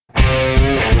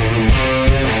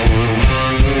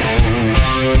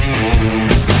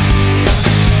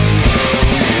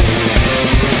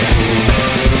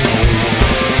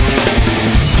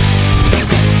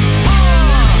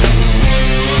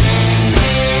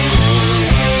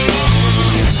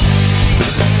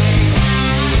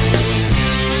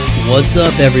What's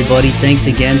up, everybody? Thanks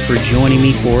again for joining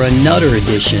me for another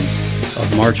edition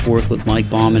of March 4th with Mike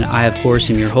Bauman. I, of course,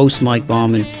 am your host, Mike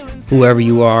Bauman. Whoever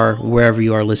you are, wherever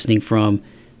you are listening from,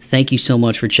 thank you so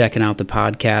much for checking out the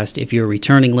podcast. If you're a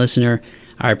returning listener,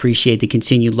 I appreciate the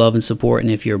continued love and support.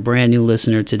 And if you're a brand new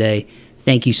listener today,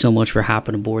 thank you so much for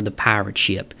hopping aboard the pirate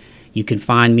ship. You can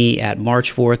find me at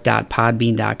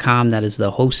march4th.podbean.com. That is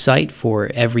the host site for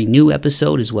every new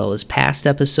episode as well as past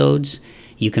episodes.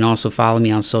 You can also follow me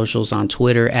on socials on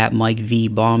Twitter at Mike V.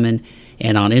 Bauman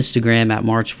and on Instagram at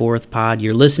March 4th Pod.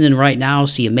 You're listening right now,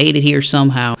 so you made it here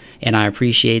somehow, and I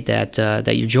appreciate that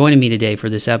you're joining me today for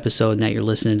this episode and that you're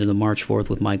listening to the March 4th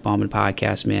with Mike Bauman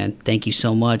podcast, man. Thank you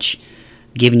so much.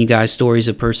 Giving you guys stories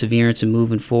of perseverance and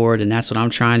moving forward, and that's what I'm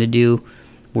trying to do.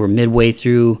 We're midway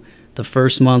through the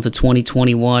first month of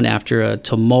 2021 after a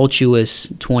tumultuous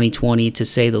 2020, to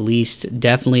say the least.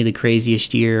 Definitely the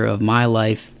craziest year of my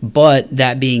life. But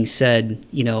that being said,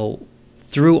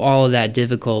 through all of that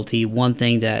difficulty, one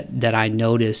thing that I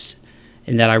noticed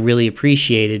and that I really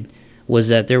appreciated was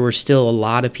that there were still a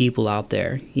lot of people out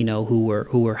there, who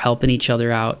were helping each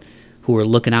other out, who were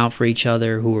looking out for each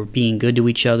other, who were being good to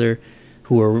each other,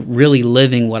 who are really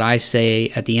living what I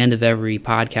say at the end of every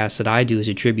podcast that I do as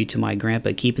a tribute to my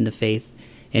grandpa, keeping the faith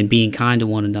and being kind to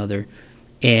one another.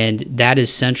 And that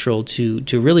is central to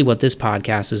really what this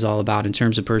podcast is all about in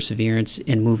terms of perseverance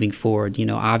and moving forward.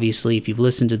 Obviously, if you've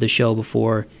listened to the show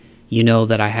before, you know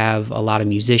that I have a lot of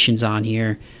musicians on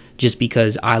here just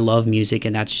because I love music,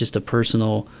 and that's just a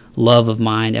personal love of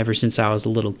mine ever since I was a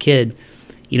little kid.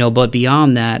 But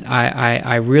beyond that,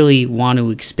 I really want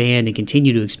to expand and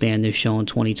continue to expand this show in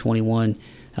 2021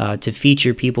 to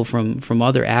feature people from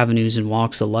other avenues and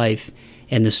walks of life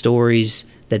and the stories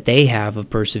that they have of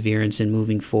perseverance and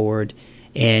moving forward.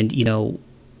 And,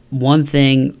 one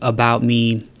thing about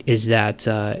me is that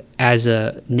as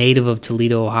a native of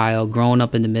Toledo, Ohio, growing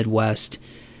up in the Midwest,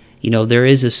 there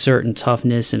is a certain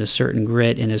toughness and a certain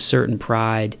grit and a certain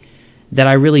pride that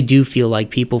I really do feel like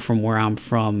people from where I'm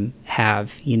from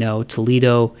have.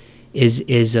 Toledo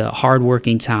is a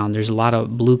hardworking town. There's a lot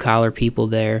of blue-collar people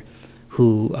there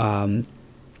who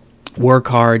work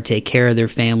hard, take care of their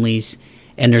families,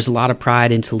 and there's a lot of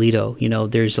pride in Toledo.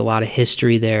 There's a lot of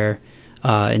history there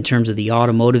in terms of the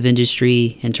automotive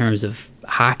industry, in terms of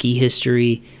hockey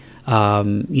history.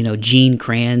 Gene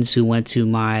Kranz, who went to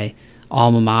my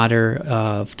alma mater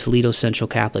of Toledo Central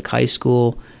Catholic High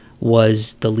School,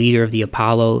 was the leader of the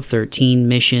Apollo 13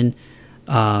 mission.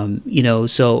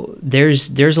 So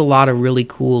there's a lot of really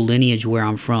cool lineage where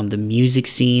I'm from. The music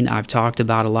scene I've talked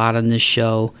about a lot on this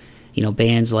show.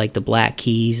 Bands like the Black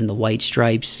Keys and the White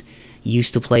Stripes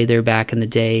used to play there back in the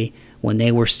day when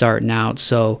they were starting out.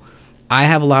 So I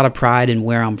have a lot of pride in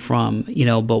where I'm from,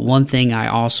 but one thing I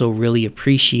also really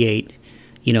appreciate,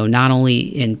 not only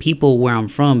in people where I'm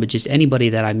from, but just anybody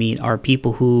that I meet, are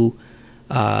people who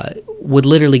would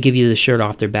literally give you the shirt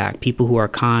off their back. People who are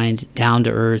kind, down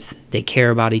to earth, they care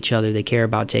about each other, they care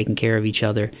about taking care of each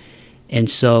other. And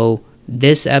so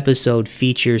this episode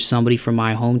features somebody from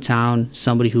my hometown,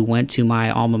 somebody who went to my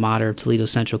alma mater of Toledo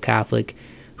Central Catholic,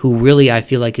 who really I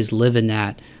feel like is living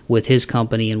that with his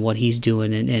company and what he's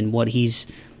doing and what he's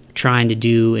trying to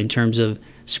do in terms of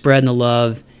spreading the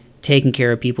love, taking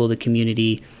care of people of the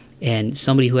community, and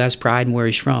somebody who has pride in where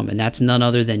he's from. And that's none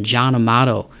other than John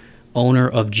Amato, owner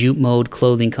of Jupe Mode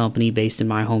Clothing Company based in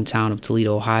my hometown of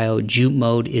Toledo, Ohio. Jupe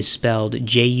Mode is spelled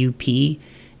Jupmode,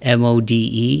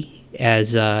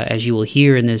 as you will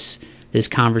hear in this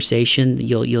conversation.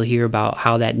 You'll hear about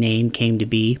how that name came to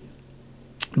be.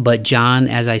 But John,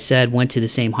 as I said, went to the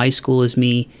same high school as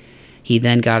me. He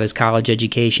then got his college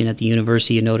education at the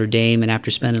University of Notre Dame, and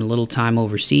after spending a little time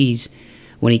overseas,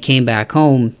 when he came back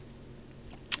home,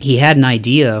 he had an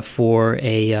idea for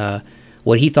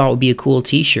what he thought would be a cool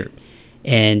T-shirt.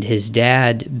 And his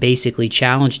dad basically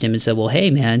challenged him and said, well,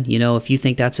 hey, man, if you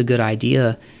think that's a good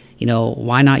idea,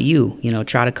 why not you?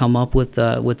 Try to come up with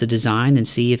the design and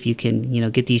see if you can,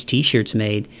 get these T-shirts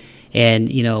made. And,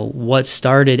 what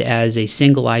started as a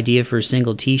single idea for a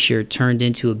single T-shirt turned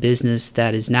into a business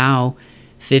that is now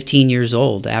 15 years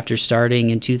old. After starting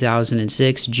in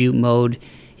 2006, Jupe Mode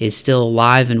is still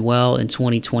alive and well in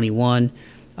 2021.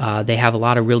 They have a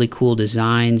lot of really cool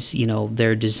designs.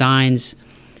 Their designs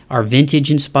are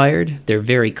vintage inspired. They're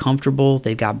very comfortable.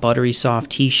 They've got buttery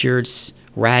soft T-shirts,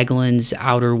 raglans,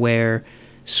 outerwear,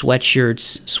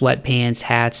 sweatshirts, sweatpants,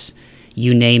 hats,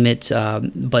 you name it.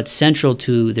 But central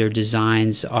to their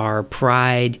designs are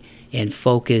pride and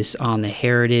focus on the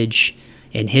heritage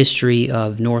and history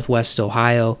of Northwest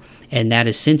Ohio, and that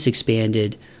has since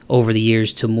expanded over the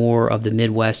years to more of the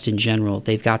Midwest in general.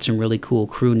 They've got some really cool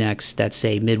crew necks that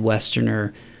say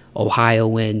Midwesterner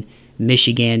Ohioan,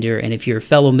 Michigander. And if you're a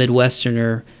fellow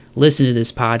Midwesterner, listen to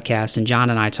this podcast, and John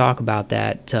and I talk about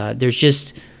that. There's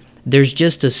just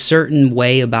a certain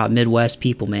way about Midwest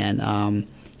people, man.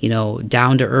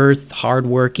 Down to earth,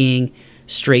 hardworking,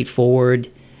 straightforward,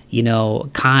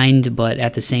 kind, but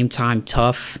at the same time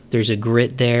tough. There's a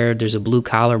grit there. There's a blue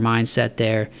collar mindset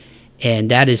there, and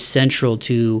that is central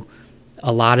to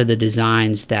a lot of the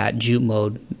designs that Jute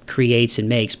Mode creates and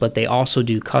makes. But they also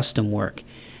do custom work,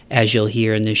 as you'll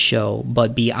hear in this show.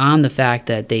 But beyond the fact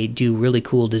that they do really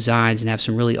cool designs and have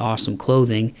some really awesome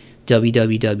clothing,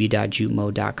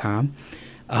 www.jutemode.com.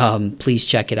 Please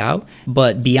check it out.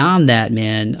 But beyond that,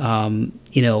 man,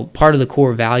 part of the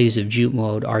core values of Jute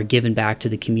Mode are giving back to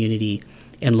the community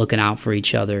and looking out for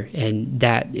each other. And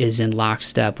that is in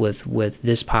lockstep with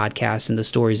this podcast, and the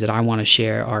stories that I want to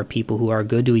share are people who are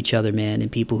good to each other, man,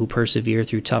 and people who persevere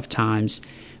through tough times,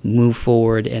 move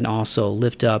forward, and also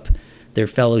lift up their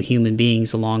fellow human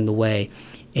beings along the way.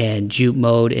 And Jute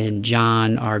Mode and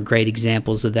John are great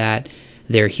examples of that.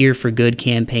 Their Here for Good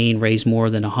campaign raised more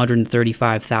than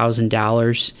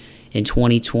 $135,000 in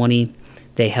 2020.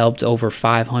 They helped over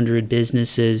 500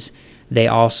 businesses. They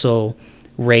also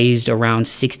raised around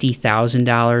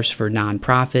 $60,000 for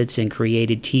nonprofits and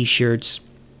created T-shirts.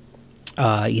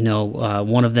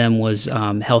 One of them was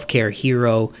Healthcare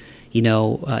Hero,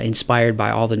 inspired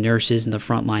by all the nurses and the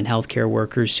frontline healthcare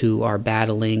workers who are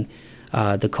battling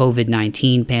the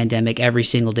COVID-19 pandemic. Every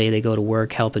single day they go to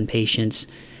work helping patients.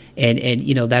 And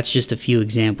that's just a few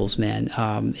examples, man.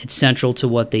 It's central to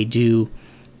what they do.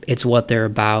 It's what they're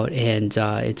about, and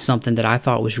it's something that I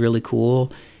thought was really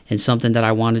cool and something that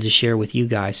I wanted to share with you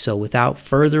guys. So without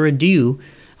further ado,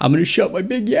 I'm going to shut my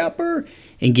big yapper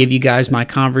and give you guys my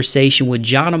conversation with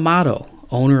John Amato,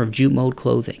 owner of Jute Mode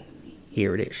Clothing.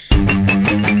 Here it is.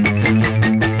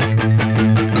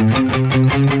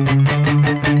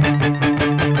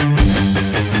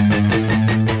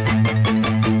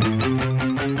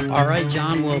 All right,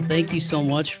 John. Well, thank you so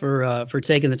much for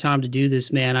taking the time to do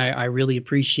this, man. I really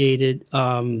appreciate it.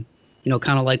 Kind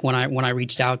of like when I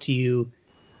reached out to you,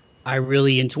 I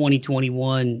really in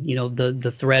 2021,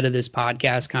 the thread of this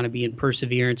podcast kind of being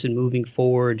perseverance and moving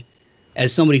forward.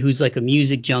 As somebody who's like a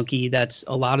music junkie, that's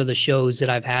a lot of the shows that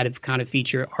I've had have kind of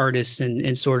feature artists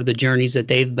and sort of the journeys that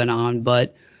they've been on.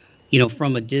 But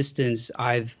from a distance,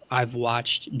 I've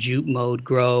watched Jute Mode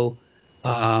grow.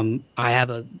 I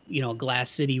have a Glass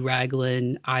City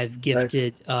Raglan. I've Nice.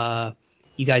 gifted.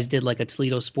 You guys did like a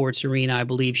Toledo Sports Arena, I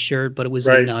believe, shirt, but it was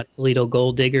in Right. Toledo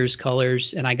Gold Diggers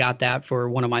colors, and I got that for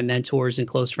one of my mentors and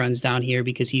close friends down here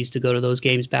because he used to go to those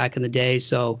games back in the day.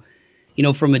 So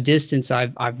from a distance,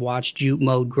 I've watched Jute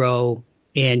Mode grow,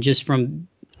 and just from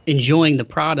enjoying the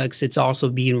products, it's also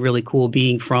being really cool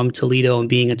being from Toledo and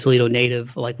being a Toledo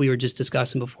native. Like we were just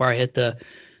discussing before I hit the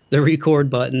record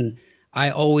button.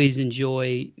 I always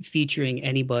enjoy featuring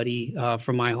anybody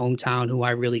from my hometown who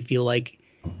I really feel like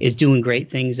is doing great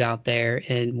things out there.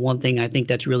 And one thing I think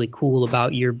that's really cool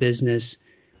about your business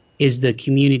is the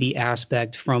community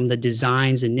aspect, from the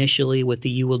designs initially with the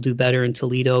You Will Do Better in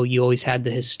Toledo. You always had the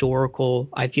historical,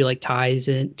 I feel like,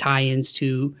 tie-ins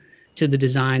to the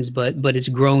designs, but it's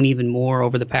grown even more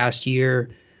over the past year,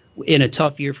 in a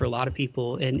tough year for a lot of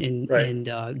people, Right.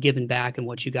 and giving back and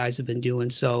what you guys have been doing.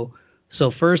 So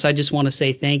first, I just want to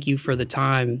say thank you for the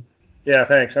time. Yeah,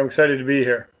 thanks. I'm excited to be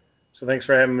here. So thanks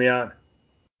for having me on.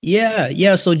 Yeah,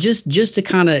 yeah. So just to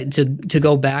kind of to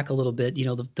go back a little bit,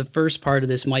 the first part of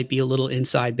this might be a little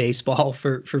inside baseball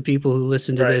for people who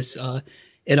listen to Right. this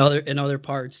in other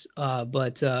parts.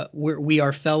 But we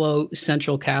are fellow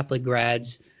Central Catholic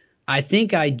grads. I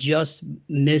think I just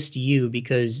missed you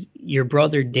because your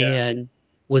brother Yeah. Dan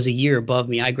was a year above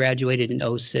me. I graduated in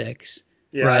 '06,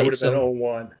 Yeah, I would right? have been So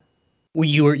 01.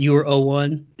 you were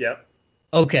 '01. Yep.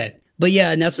 Okay. But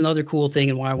yeah, and that's another cool thing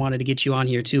and why I wanted to get you on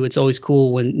here too. It's always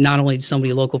cool when not only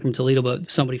somebody local from Toledo,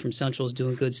 but somebody from Central is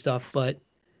doing good stuff. But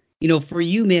for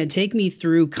you, man, take me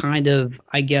through kind of,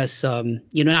 I guess,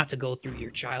 not to go through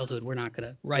your childhood. We're not going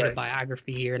to write a Right.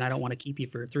 biography here, and I don't want to keep you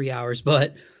for 3 hours.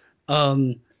 But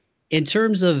um, in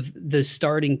terms of the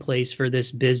starting place for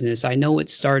this business, I know it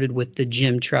started with the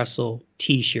Jim Tressel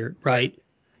T-shirt, Right. right?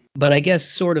 But I guess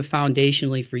sort of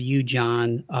foundationally for you,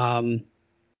 John,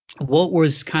 what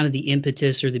was kind of the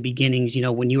impetus or the beginnings,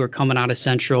 when you were coming out of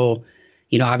Central?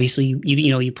 Obviously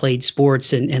you played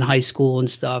sports in high school and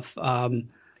stuff.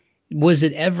 Was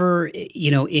it ever,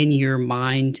 in your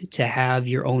mind to have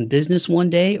your own business one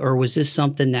day, or was this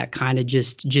something that kind of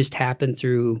just happened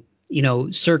through,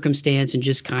 circumstance and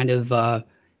just kind of,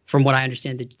 from what I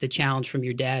understand, the challenge from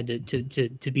your dad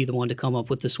to be the one to come up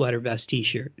with the sweater vest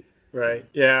T-shirt? Right.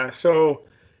 Yeah. So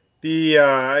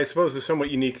I suppose the somewhat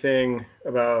unique thing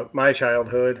about my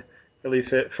childhood, at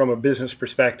least from a business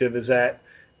perspective, is that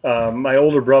my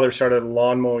older brother started a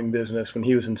lawn mowing business when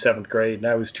he was in seventh grade, and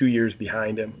I was 2 years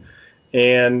behind him.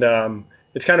 And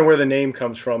it's kind of where the name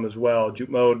comes from as well, Jute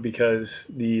Mode, because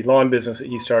the lawn business that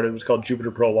he started was called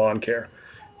Jupiter Pro Lawn Care.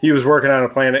 He was working on a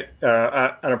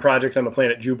project on the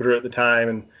planet Jupiter at the time,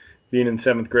 and being in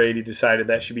seventh grade, he decided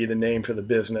that should be the name for the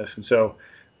business. And so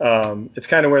it's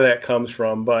kind of where that comes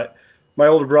from. But my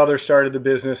older brother started the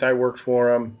business. I worked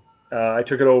for him. I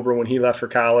took it over when he left for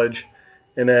college,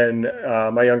 and then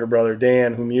my younger brother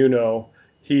Dan, whom you know,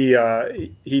 he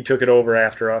took it over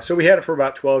after us. So we had it for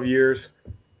about 12 years.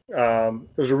 It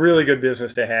was a really good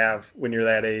business to have when you're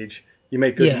that age. You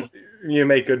make Yeah. good you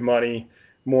make good money,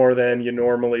 more than you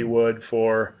normally would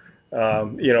for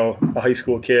a high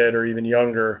school kid or even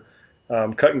younger.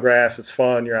 Cutting grass, it's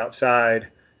fun. You're outside,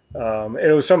 and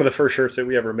it was some of the first shirts that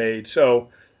we ever made. So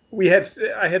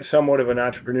I had somewhat of an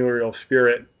entrepreneurial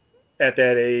spirit at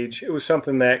that age. It was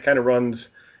something that kind of runs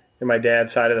in my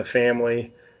dad's side of the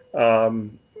family.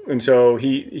 And so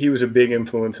he was a big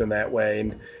influence in that way.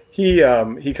 And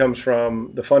he comes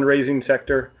from the fundraising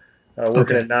sector,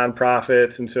 working Okay. at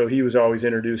nonprofits, and so he was always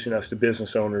introducing us to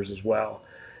business owners as well.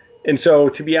 And so,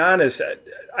 to be honest,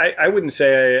 I wouldn't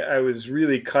say I was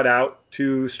really cut out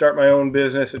to start my own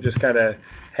business. It just kind of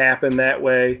happened that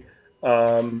way.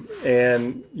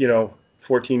 And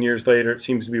 14 years later, it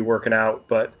seems to be working out.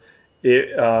 But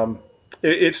it um,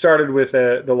 it started with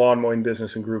the lawn mowing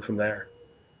business and grew from there.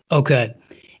 Okay.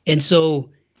 And so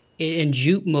in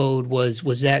Jute Mode was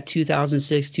that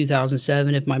 2006,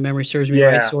 2007, if my memory serves me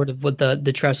right, Yeah, sort of with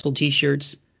the Trestle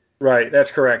t-shirts? right.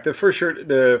 That's correct. The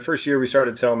first year we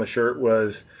started selling the shirt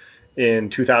was in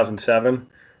 2007.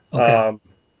 Okay. Um,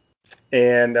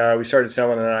 and we started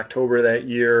selling in October that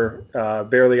year.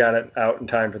 Barely got it out in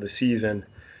time for the season.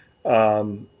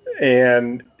 Um,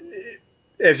 and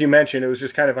as you mentioned, it was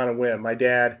just kind of on a whim. My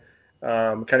dad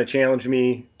kind of challenged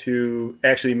me to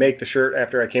actually make the shirt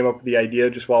after I came up with the idea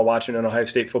just while watching an Ohio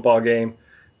State football game.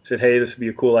 Said, "Hey, this would be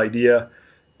a cool idea,"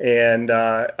 and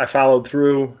I followed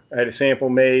through. I had a sample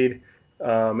made.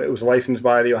 It was licensed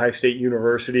by the Ohio State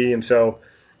University, and so,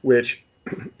 which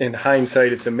in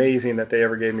hindsight, it's amazing that they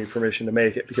ever gave me permission to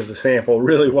make it because the sample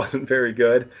really wasn't very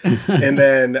good. And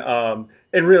then,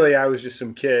 and really, I was just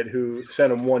some kid who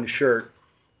sent them one shirt.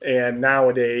 And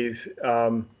nowadays,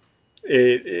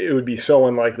 it would be so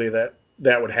unlikely that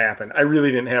that would happen. I really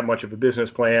didn't have much of a business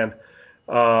plan.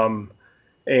 Um,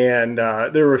 and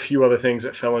there were a few other things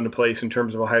that fell into place in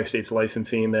terms of Ohio State's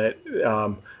licensing that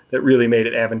really made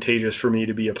it advantageous for me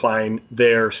to be applying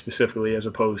there specifically as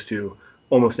opposed to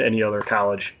almost any other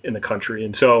college in the country.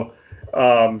 And so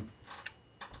um,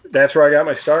 that's where I got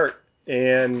my start,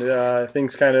 and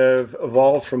things kind of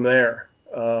evolved from there.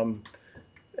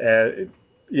 Uh,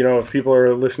 if people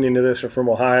are listening to this are from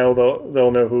Ohio,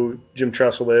 they'll know who Jim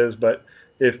Tressel is. But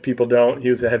if people don't, he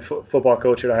was the head football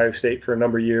coach at Ohio State for a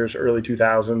number of years, early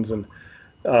 2000s,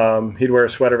 and he'd wear a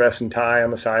sweater vest and tie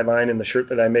on the sideline, and the shirt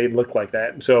that I made looked like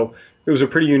that. And so it was a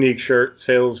pretty unique shirt.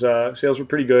 Sales were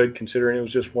pretty good considering it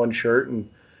was just one shirt, and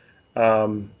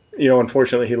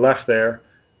unfortunately he left there,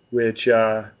 which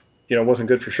wasn't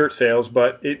good for shirt sales,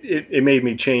 but it made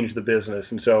me change the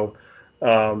business, and so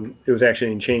it was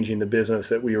actually in changing the business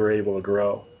that we were able to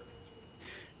grow.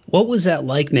 What was that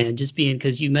like, man? Just being,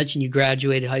 because you mentioned you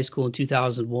graduated high school in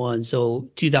 2001. So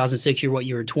 2006, you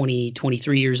were 20,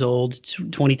 23 years old,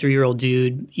 23-year-old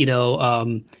dude,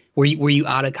 were you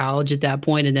out of college at that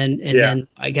point? And Yeah, then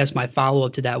I guess my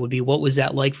follow-up to that would be, what was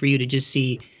that like for you to just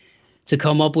to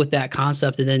come up with that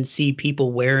concept and then see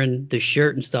people wearing the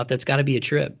shirt and stuff? That's got to be a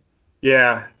trip.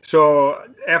 yeah. So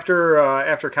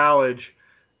after college,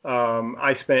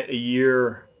 I spent a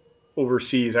year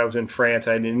overseas. I was in France.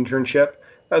 I had an internship.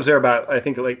 I was there about, I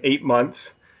think, like 8 months.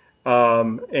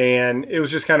 And it was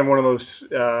just kind of one of those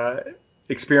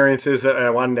experiences that I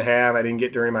wanted to have. I didn't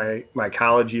get during my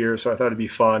college years, so I thought it'd be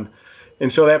fun.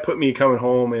 And so that put me coming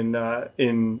home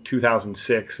in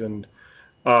 2006. And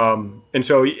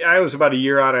so I was about a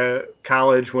year out of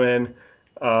college when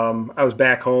I was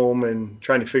back home and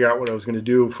trying to figure out what I was going to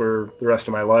do for the rest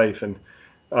of my life. And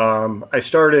I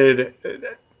started,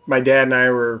 my dad and I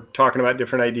were talking about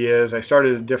different ideas. I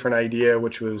started a different idea,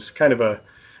 which was kind of a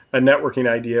networking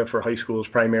idea for high schools,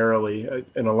 primarily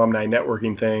an alumni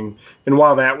networking thing. And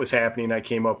while that was happening, I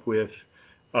came up with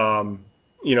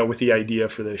the idea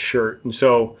for this shirt. And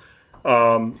so,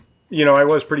 I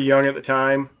was pretty young at the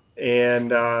time,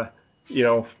 and you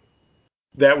know,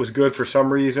 that was good for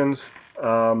some reasons,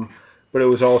 but it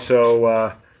was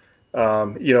also,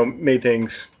 made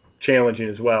things challenging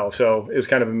as well. So it was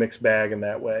kind of a mixed bag in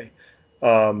that way.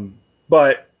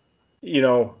 But you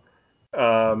know,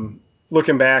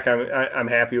 looking back, I'm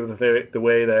happy with the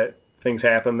way that things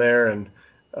happened there,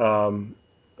 um,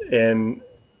 and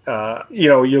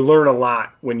you learn a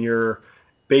lot when you're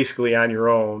basically on your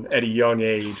own at a young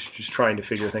age, just trying to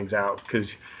figure things out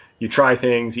because you try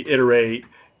things, you iterate,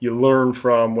 you learn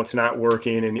from what's not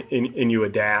working, and you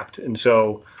adapt. And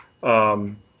so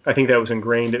I think that was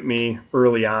ingrained at me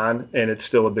early on, and it's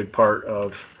still a big part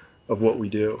of what we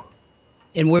do.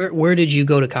 And where did you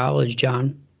go to college,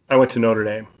 John? I went to Notre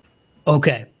Dame.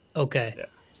 Okay. Okay. Yeah.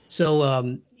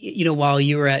 So, while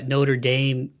you were at Notre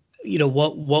Dame,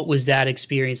 what was that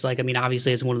experience like? I mean,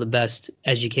 obviously, it's one of the best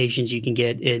educations you can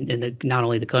get in the not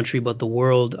only the country but the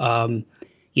world.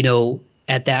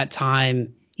 At that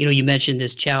time, you mentioned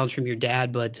this challenge from your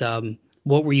dad, but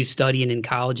what were you studying in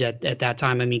college at that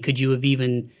time? I mean, could you have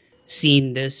even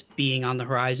seen this being on the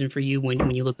horizon for you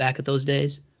when you look back at those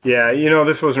days? Yeah,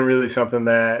 this wasn't really something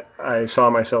that I saw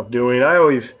myself doing. I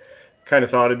always kind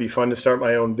of thought it'd be fun to start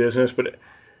my own business, but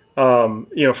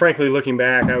frankly, looking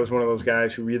back, I was one of those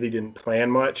guys who really didn't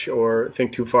plan much or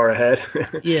think too far ahead.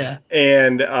 Yeah.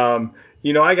 And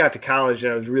I got to college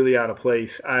and I was really out of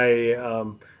place. I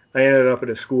ended up at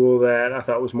a school that I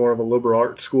thought was more of a liberal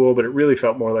arts school, but it really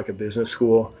felt more like a business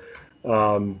school.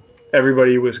 Um,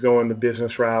 Everybody was going the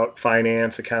business route,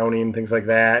 finance, accounting, things like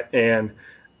that, and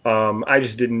I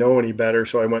just didn't know any better,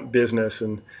 so I went business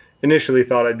and initially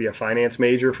thought I'd be a finance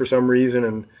major for some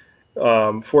reason.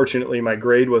 And fortunately, my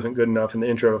grade wasn't good enough in the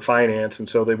intro to finance, and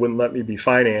so they wouldn't let me be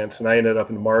finance, and I ended up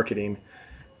in marketing.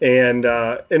 And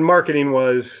marketing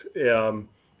was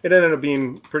it ended up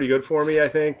being pretty good for me. I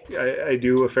think I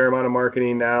do a fair amount of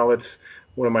marketing now. It's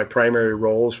one of my primary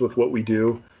roles with what we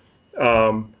do.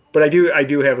 But I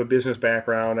do have a business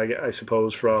background, I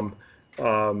suppose, from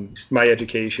my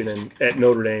education and at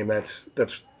Notre Dame.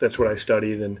 That's what I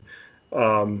studied, and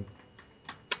um,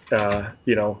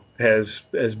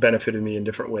 has benefited me in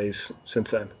different ways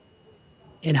since then.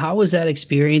 And how was that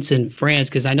experience in France?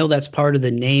 Because I know that's part of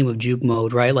the name of Juke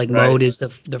Mode, right? Like Right. mode is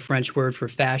the French word for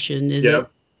fashion, is it?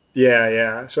 Yep. Yeah,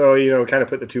 yeah. So, kind of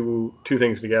put the two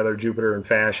things together, Jupiter and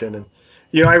fashion. And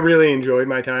I really enjoyed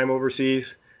my time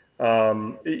overseas.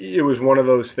 It was one of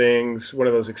those things, one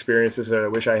of those experiences that I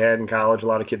wish I had in college. A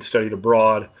lot of kids studied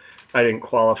abroad. I didn't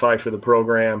qualify for the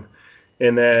program.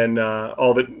 And then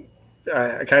all the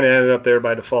I kind of ended up there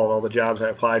by default. All the jobs I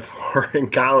applied for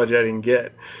in college I didn't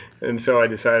get. And so I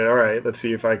decided, all right, let's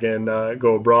see if I can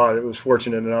go abroad. I was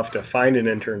fortunate enough to find an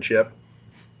internship,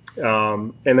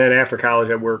 and then after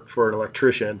college, I worked for an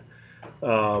electrician.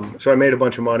 So I made a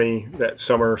bunch of money that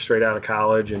summer straight out of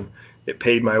college, and it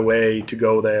paid my way to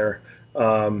go there,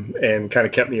 and kind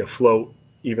of kept me afloat,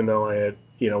 even though I had,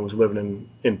 was living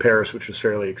in Paris, which was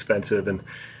fairly expensive. And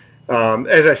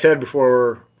as I said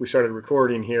before we started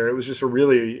recording here, it was just it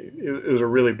was a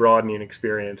really broadening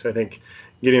experience. I think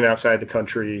getting outside the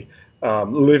country,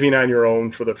 living on your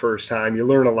own for the first time, you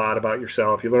learn a lot about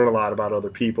yourself. You learn a lot about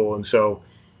other people, and so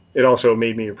it also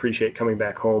made me appreciate coming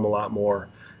back home a lot more.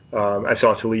 I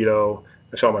saw Toledo.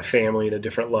 I saw my family in a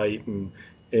different light, and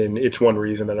it's one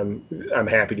reason that I'm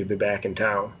happy to be back in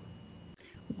town.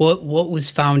 What was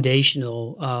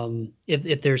foundational?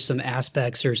 If there's some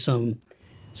aspects or some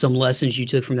lessons you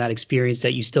took from that experience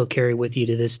that you still carry with you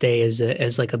to this day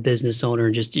as like a business owner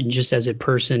and just as a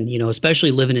person,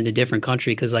 especially living in a different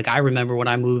country. Because like I remember when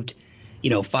I moved,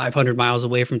 500 miles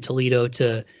away from Toledo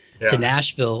to Yeah,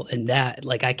 Nashville, and that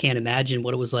like I can't imagine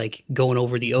what it was like going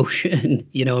over the ocean,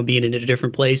 and being in a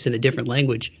different place in a different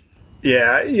language.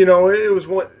 yeah. It was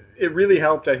one. It really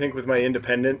helped, I think, with my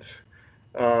independence.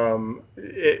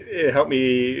 It helped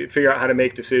me figure out how to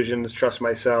make decisions, trust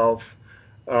myself,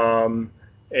 um,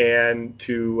 and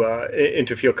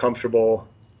to feel comfortable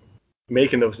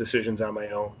making those decisions on my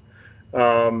own.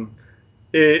 Um,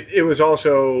 it was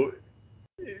also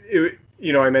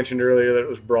I mentioned earlier that it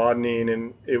was broadening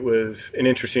and it was an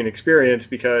interesting experience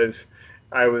because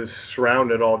I was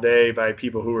surrounded all day by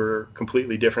people who were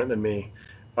completely different than me,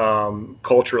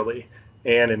 culturally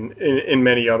and in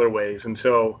many other ways. And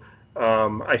so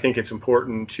I think it's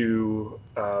important to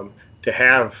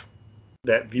have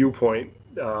that viewpoint,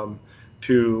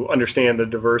 to understand the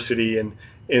diversity and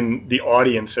in the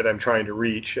audience that I'm trying to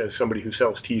reach as somebody who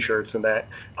sells T-shirts, and that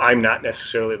I'm not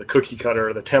necessarily the cookie cutter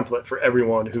or the template for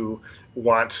everyone who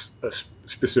wants a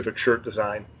specific shirt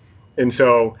design. And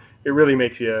so it really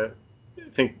makes you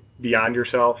think beyond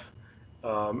yourself.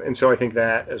 And so I think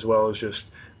that, as well as just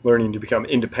learning to become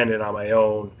independent on my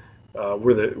own,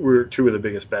 were two of the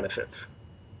biggest benefits.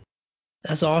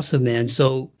 That's awesome, man.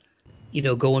 So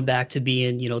going back to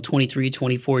being 23,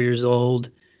 24 years old,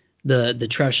 the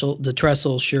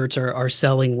trestle shirts are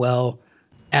selling well.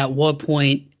 At what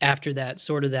point after that,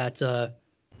 sort of that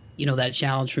that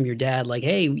challenge from your dad, like,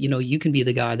 hey, you can be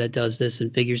the guy that does this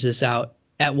and figures this out.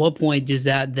 At what point does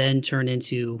that then turn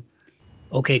into,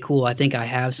 okay, cool, I think I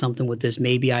have something with this.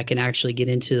 Maybe I can actually get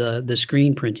into the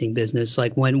screen printing business.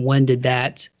 Like when did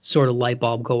that sort of light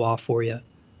bulb go off for you?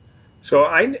 So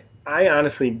I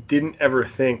honestly didn't ever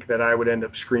think that I would end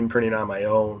up screen printing on my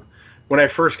own. When I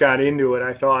first got into it,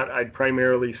 I thought I'd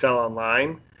primarily sell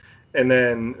online and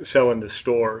then sell into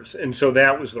stores, and so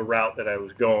that was the route that I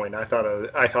was going. I thought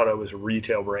I was a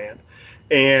retail brand,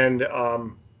 and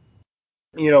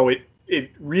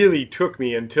it really took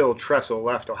me until Tressel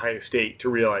left Ohio State to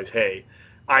realize, hey,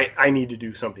 I need to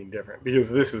do something different because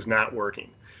this is not working.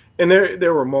 And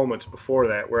there were moments before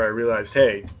that where I realized,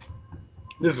 hey,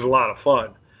 this is a lot of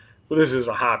fun, but this is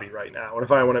a hobby right now. And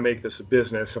if I want to make this a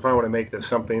business, if I want to make this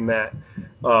something that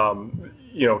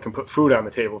can put food on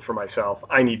the table for myself,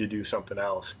 I need to do something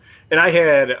else. And I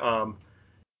had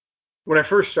when I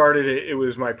first started it, it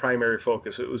was my primary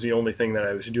focus. It was the only thing that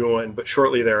I was doing. But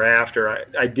shortly thereafter,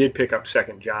 I did pick up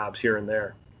second jobs here and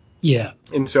there. Yeah.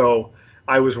 And so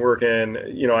I was working,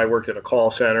 I worked at a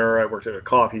call center, I worked at a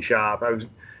coffee shop, I was,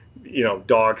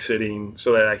 dog sitting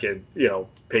so that I could,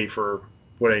 pay for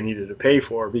what I needed to pay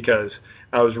for because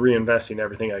I was reinvesting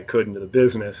everything I could into the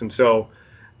business. And so,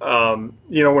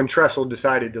 when Tressel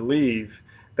decided to leave,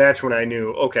 that's when I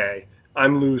knew, okay,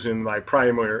 I'm losing my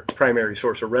primary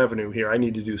source of revenue here. I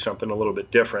need to do something a little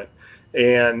bit different.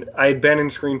 And I had been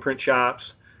in screen print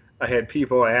shops. I had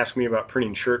people ask me about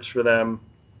printing shirts for them,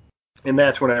 and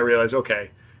that's when I realized,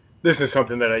 okay, this is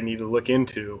something that I need to look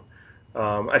into.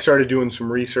 I started doing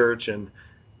some research, and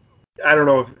I don't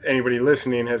know if anybody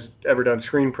listening has ever done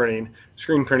screen printing.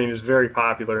 Screen printing is very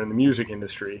popular in the music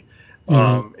industry.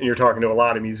 Mm-hmm. And you're talking to a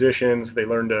lot of musicians. They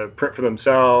learn to print for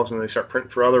themselves, and they start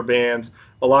printing for other bands.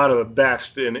 A lot of the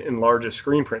best and largest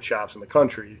screen print shops in the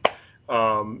country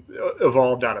um,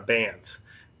 evolved out of bands.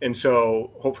 And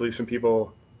so hopefully some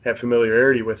people have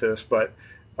familiarity with this, but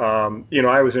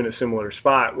I was in a similar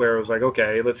spot where it was like,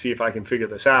 okay, let's see if I can figure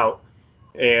this out.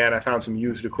 And I found some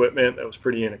used equipment that was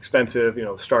pretty inexpensive.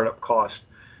 Startup costs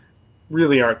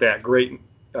really aren't that great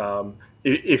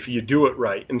if you do it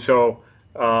right. And so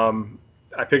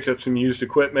I picked up some used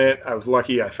equipment. I was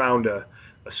lucky. I found a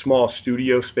small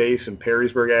studio space in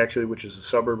Perrysburg, actually, which is a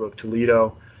suburb of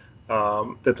Toledo,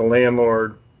 that the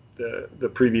landlord,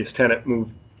 the previous tenant,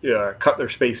 moved, cut their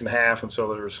space in half, and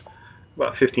so there was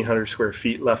about 1,500 square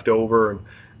feet left over, and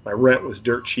my rent was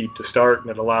dirt cheap to start, and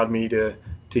it allowed me to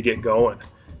get going.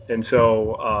 And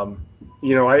so,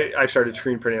 I started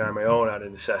screen printing on my own out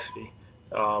of necessity.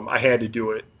 I had to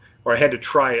do it, or I had to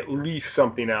try at least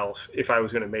something else if I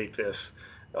was going to make this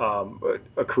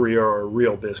a career or a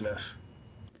real business.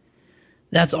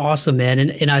 That's awesome, man.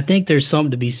 And I think there's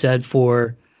something to be said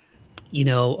for, you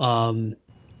know, um,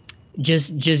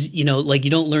 just like,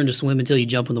 you don't learn to swim until you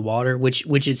jump in the water, which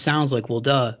it sounds like, well,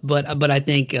 duh, but I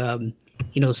think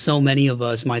so many of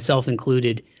us, myself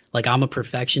included, like, I'm a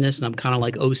perfectionist and I'm kind of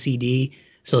like OCD.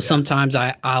 So Yeah. sometimes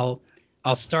I'll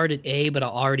start at A, but I'll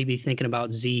already be thinking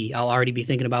about Z. I'll already be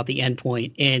thinking about the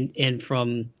endpoint. And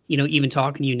from even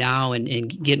talking to you now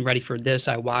and getting ready for this,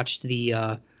 I watched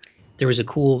there's a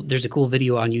cool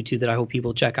video on YouTube that I hope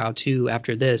people check out too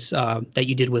after this, that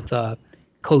you did with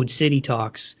Code City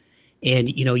Talks. And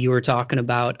you were talking to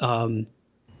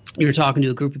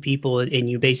a group of people, and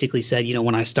you basically said,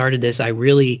 when I started this, I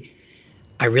really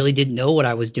didn't know what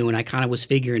I was doing. I kind of was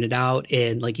figuring it out,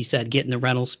 and like you said, getting the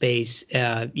rental space,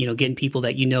 getting people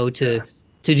that Yeah.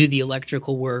 to do the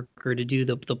electrical work or to do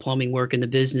the plumbing work in the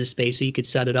business space, so you could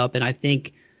set it up. And I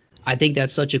think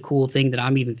that's such a cool thing that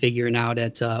I'm even figuring out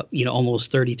at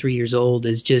almost 33 years old,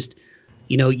 is just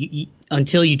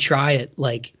until you try it,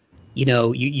 like,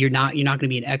 you're not going to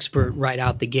be an expert right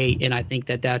out the gate. And I think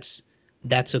that's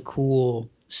a cool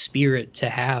spirit to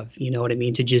have. You know what I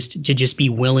mean? To just be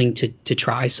willing to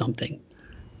try something.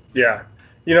 Yeah.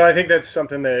 I think that's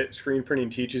something that screen printing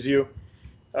teaches you,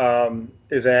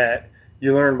 is that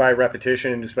you learn by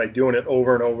repetition, just by doing it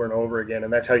over and over and over again,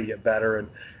 and that's how you get better. And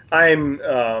I'm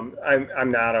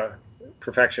not a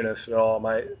perfectionist at all.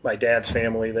 My dad's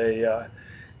family,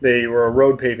 they were a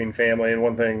road paving family, and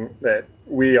one thing that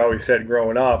we always said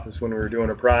growing up is when we were doing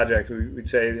a project, we'd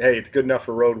say, "Hey, it's good enough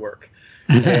for road work."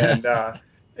 And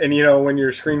when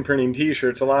you're screen printing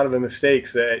T-shirts, a lot of the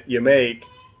mistakes that you make,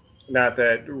 not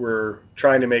that we're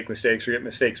trying to make mistakes or get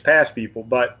mistakes past people,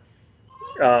 but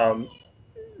um,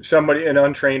 an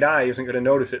untrained eye isn't going to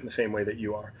notice it in the same way that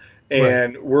you are. Right.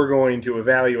 and we're going to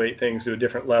evaluate things to a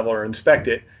different level or inspect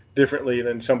it differently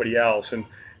than somebody else. And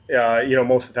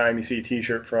most of the time you see a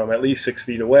T-shirt from at least 6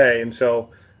 feet away, and so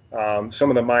some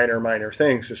of the minor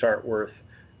things just aren't worth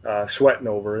sweating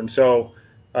over. And so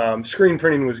screen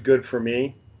printing was good for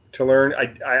me to learn.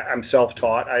 I'm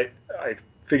self-taught. I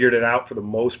figured it out for the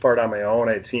most part on my own.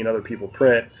 I had seen other people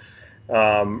print,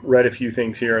 read a few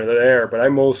things here and there, but I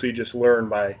mostly just learned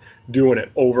by doing it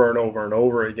over and over and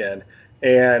over again.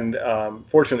 And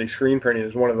fortunately, screen printing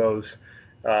is one of those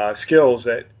skills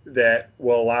that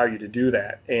will allow you to do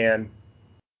that. And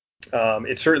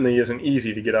it certainly isn't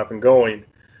easy to get up and going.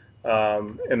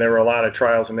 And there were a lot of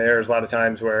trials and errors, a lot of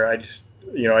times where I just,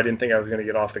 I didn't think I was going to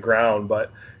get off the ground.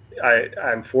 But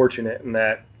I'm fortunate in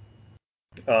that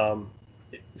um,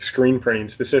 screen printing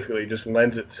specifically just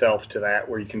lends itself to that,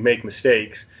 where you can make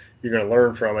mistakes, you're going to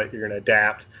learn from it, you're going to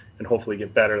adapt, and hopefully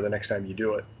get better the next time you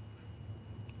do it.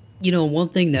 One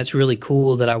thing that's really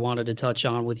cool that I wanted to touch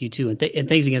on with you too, and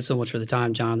thanks again so much for the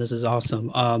time, John. This is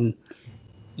awesome.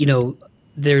 You know,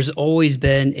 there's always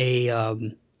been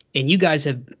and you guys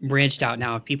have branched out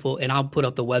now. If people, and I'll put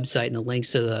up the website and the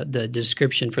links to the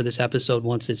description for this episode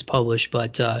once it's published.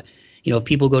 But if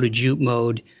people go to Jute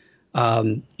Mode,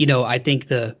 I think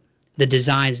the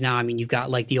designs now. I mean, you've got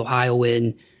like the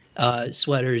Ohioan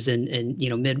sweaters and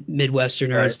Midwesterner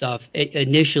and Right. stuff.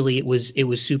 Initially, it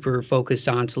was super focused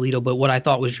on Toledo, but what I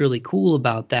thought was really cool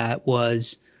about that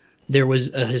was there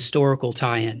was a historical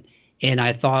tie-in. And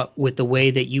I thought with the way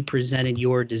that you presented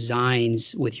your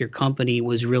designs with your company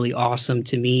was really awesome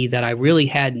to me, that I really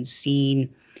hadn't seen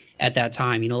at that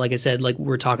time. Like I said, like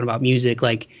we're talking about music,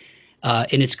 like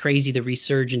and it's crazy the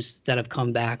resurgence that have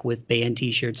come back with band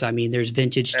T-shirts. I mean, there's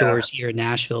vintage Yeah. stores here in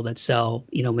Nashville that sell,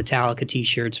 Metallica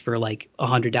T-shirts for like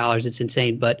 $100. It's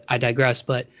insane, but I digress.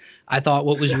 But I thought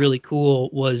what was really cool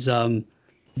was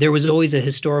there was always a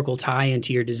historical tie-in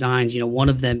to your designs. One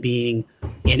of them being,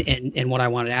 and what I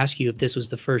wanted to ask you, if this was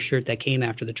the first shirt that came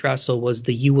after the trestle, was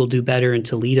the "You Will Do Better in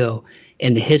Toledo"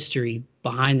 and the history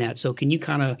behind that. So can you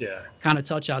Yeah. kind of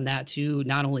touch on that too?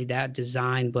 Not only that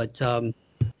design, but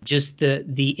just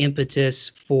the impetus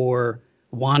for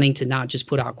wanting to not just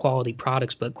put out quality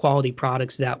products, but quality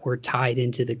products that were tied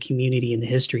into the community and the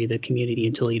history of the community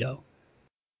in Toledo.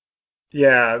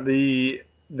 Yeah, the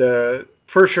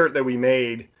first shirt that we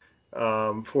made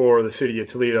for the city of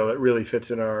Toledo that really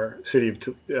fits in our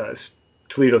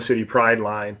Toledo City Pride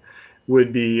line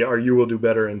would be our "You Will Do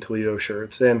Better in Toledo"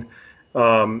 shirts. And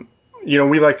um,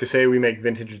 we like to say we make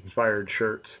vintage inspired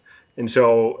shirts, and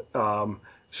so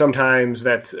sometimes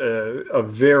that's a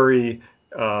very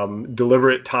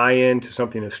deliberate tie-in to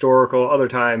something historical. Other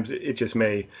times it just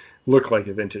may look like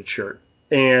a vintage shirt.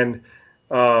 And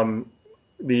um,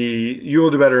 the "You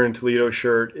Will Do Better in Toledo"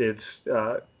 shirt, it's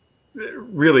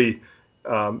really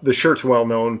the shirt's well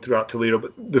known throughout Toledo,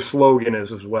 but the slogan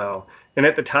is as well. And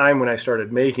at the time when I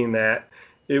started making that,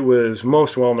 it was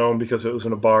most well known because it was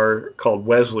in a bar called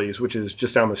Wesley's, which is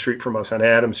just down the street from us on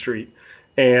Adams Street.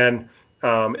 And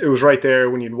it was right there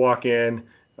when you'd walk in.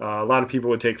 A lot of people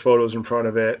would take photos in front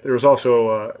of it. There was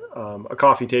also a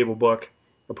coffee table book,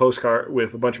 a postcard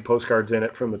with a bunch of postcards in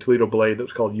it from the Toledo Blade that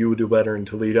was called "You Will Do Better in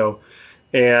Toledo."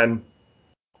 And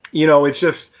it's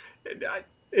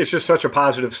just such a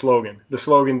positive slogan. The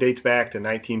slogan dates back to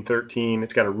 1913.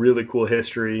 It's got a really cool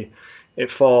history. It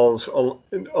falls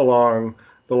along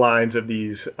the lines of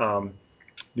these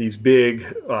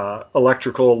big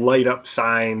electrical light up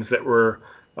signs that were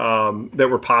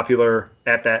popular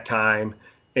at that time,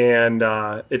 and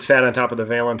it sat on top of the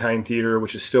Valentine Theater,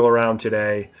 which is still around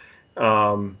today.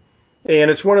 Um,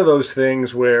 and it's one of those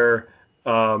things where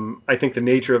I think the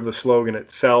nature of the slogan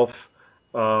itself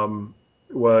um,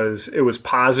 was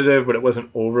positive, but it wasn't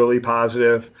overly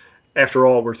positive. After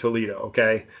all, we're Toledo,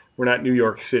 okay? We're not New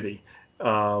York City,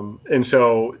 and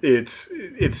so it's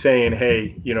saying,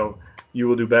 hey, you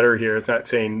will do better here. It's not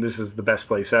saying this is the best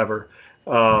place ever.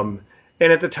 Um,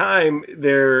 and at the time,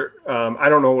 I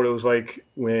don't know what it was like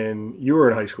when you were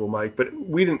in high school, Mike, but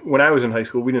we didn't. When I was in high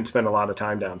school, we didn't spend a lot of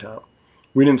time downtown.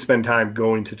 We didn't spend time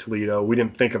going to Toledo. We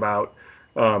didn't think about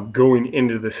going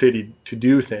into the city to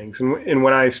do things. And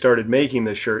when I started making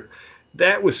this shirt,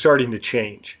 that was starting to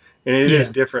change. And it is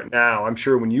Yeah. different now. I'm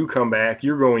sure when you come back,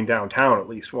 you're going downtown at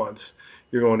least once.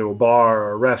 You're going to a bar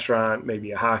or a restaurant,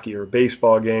 maybe a hockey or a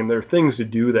baseball game. There are things to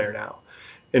do there now.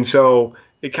 And so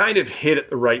it kind of hit at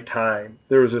the right time.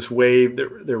 There was this wave.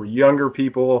 There were younger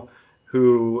people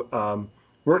who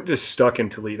weren't just stuck in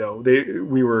Toledo.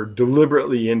 We were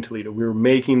deliberately in Toledo. We were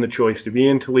making the choice to be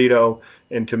in Toledo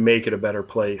and to make it a better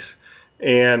place.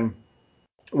 And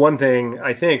one thing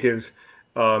I think is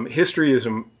History is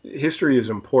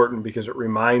important because it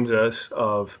reminds us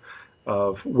of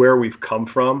where we've come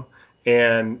from,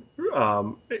 and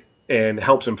um, and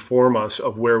helps inform us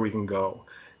of where we can go.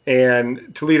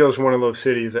 And Toledo is one of those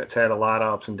cities that's had a lot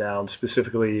of ups and downs,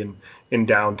 specifically in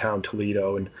downtown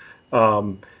Toledo. And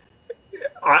um,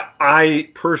 I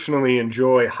personally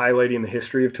enjoy highlighting the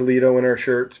history of Toledo in our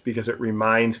shirts because it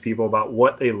reminds people about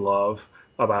what they love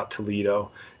about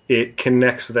Toledo. It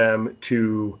connects them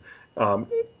um,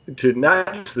 to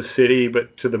not just the city,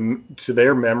 but to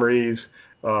their memories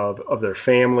of their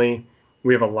family.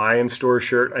 We have a Lion Store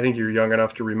shirt. I think you're young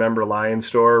enough to remember Lion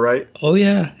Store, right? Oh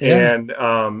yeah, yeah.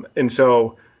 And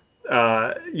so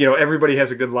everybody has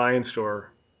a good Lion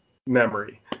Store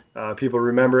memory. People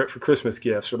remember it for Christmas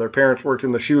gifts, or their parents worked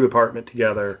in the shoe department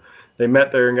together. They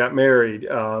met there and got married.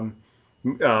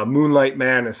 Moonlight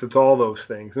Madness, it's all those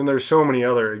things. And there's so many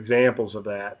other examples of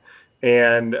that.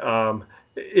 And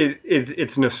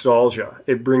it's nostalgia.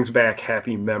 It brings back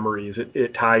happy memories.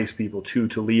 It ties people to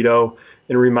Toledo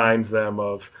and reminds them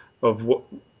of what,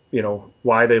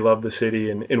 why they love the city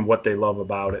and what they love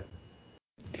about it.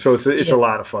 So it's Yeah. a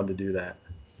lot of fun to do that.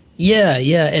 Yeah,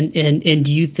 yeah, and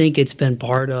do you think it's been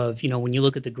part of, when you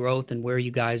look at the growth and where you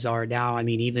guys are now? I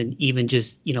mean, even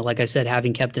just, like I said,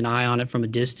 having kept an eye on it from a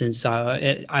distance.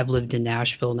 I've lived in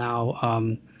Nashville now,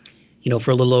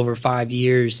 for a little over 5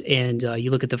 years, and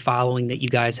you look at the following that you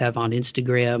guys have on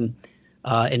Instagram,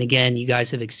 and again, you guys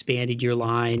have expanded your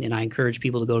line, and I encourage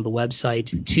people to go to the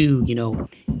website to,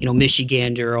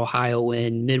 Michigander,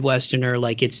 Ohioan, Midwesterner,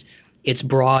 like it's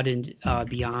broadened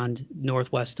beyond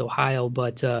Northwest Ohio,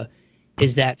 but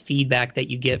is that feedback that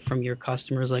you get from your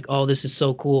customers like, oh, this is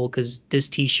so cool because this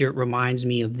T-shirt reminds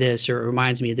me of this, or it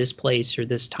reminds me of this place or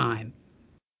this time?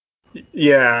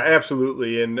 Yeah,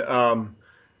 absolutely. And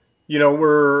you know,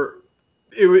 we're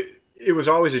it it was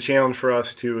always a challenge for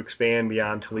us to expand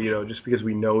beyond Toledo, just because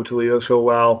we know Toledo so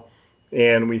well,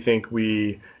 and we think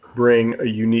we bring a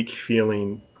unique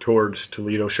feeling towards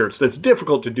Toledo shirts that's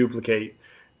difficult to duplicate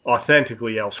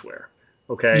authentically elsewhere.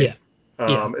 Okay, Yeah,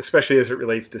 yeah, especially as it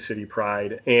relates to city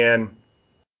pride. And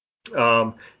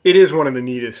it is one of the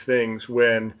neatest things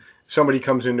when somebody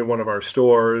comes into one of our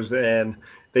stores and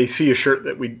they see a shirt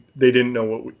that they didn't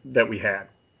know that we had.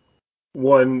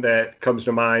 One that comes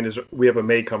to mind is we have a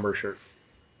Maycomer shirt.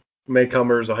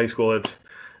 Maycomer is a high school that's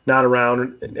not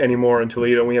around anymore in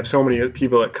Toledo. We have so many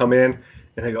people that come in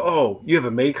and they go, "Oh, you have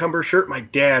a Maycomer shirt? My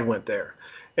dad went there,"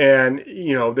 and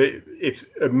it's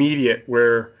immediate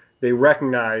where they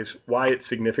recognize why it's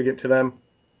significant to them,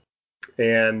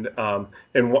 and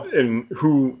and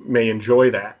who may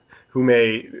enjoy that, who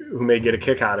may get a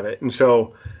kick out of it. And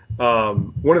so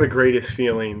one of the greatest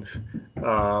feelings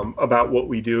about what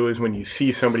we do is when you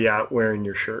see somebody out wearing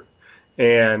your shirt,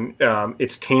 and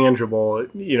it's tangible.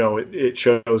 It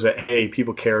shows that, hey,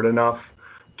 people cared enough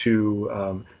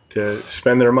to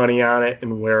spend their money on it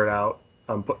and wear it out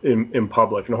in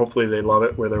public, and hopefully they love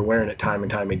it where they're wearing it time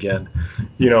and time again.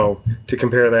 To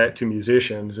compare that to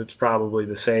musicians, it's probably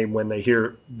the same when they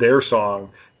hear their song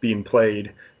being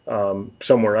played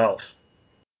somewhere else,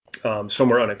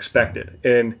 somewhere unexpected,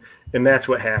 and that's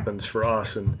what happens for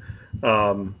us. And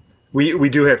we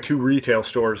do have two retail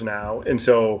stores now, and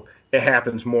so it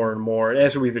happens more and more. And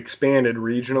as we've expanded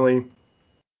regionally,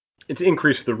 it's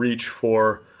increased the reach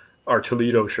for our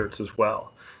Toledo shirts as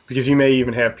well. Because you may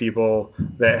even have people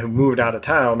that have moved out of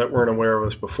town that weren't aware of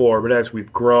us before, but as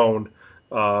we've grown,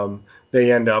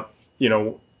 they end up,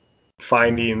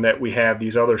 finding that we have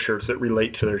these other shirts that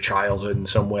relate to their childhood in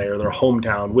some way or their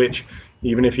hometown. Which,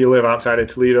 even if you live outside of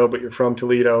Toledo but you're from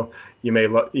Toledo,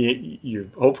 you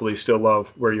hopefully still love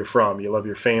where you're from. You love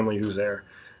your family who's there.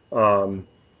 Um,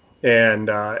 and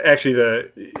actually,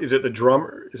 is it the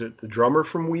drummer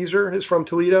from Weezer is from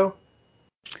Toledo?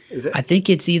 Is I it think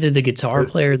it's either the guitar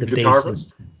player or the guitar?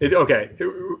 bassist. Okay.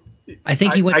 I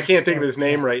think he went I to can't think of start. his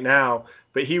name Yeah, right now,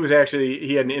 but he had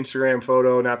an Instagram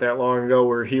photo not that long ago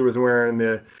where he was wearing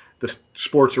the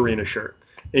sports arena shirt.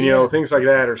 And yeah, things like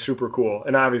that are super cool.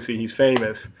 And obviously he's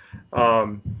famous.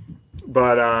 Um,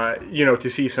 but to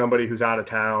see somebody who's out of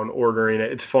town ordering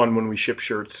it, it's fun when we ship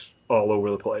shirts all over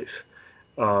the place.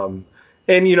 Um,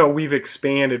 and we've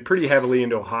expanded pretty heavily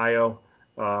into Ohio,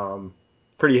 um,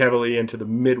 pretty heavily into the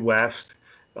Midwest.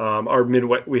 Our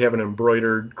Midwest, we have an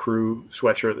embroidered crew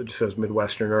sweatshirt that just says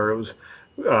Midwesterner.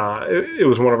 It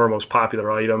was one of our most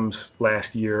popular items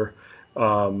last year.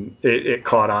 It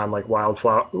caught on like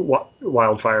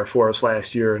wildfire for us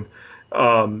last year, and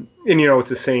it's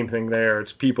the same thing there.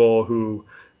 It's people who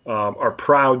are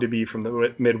proud to be from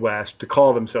the Midwest, to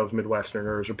call themselves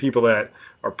Midwesterners, or people that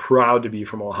are proud to be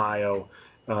from Ohio,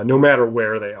 no matter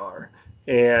where they are.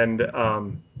 And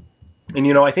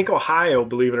I think Ohio,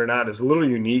 believe it or not, is a little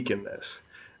unique in this.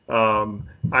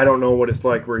 I don't know what it's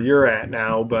like where you're at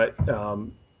now, but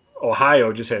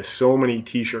Ohio just has so many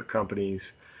T-shirt companies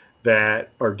that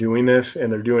are doing this,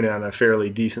 and they're doing it on a fairly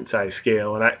decent sized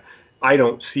scale. And I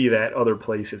don't see that other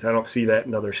places. I don't see that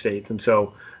in other states. And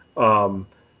so, um,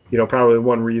 probably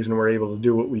one reason we're able to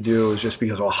do what we do is just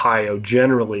because Ohio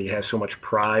generally has so much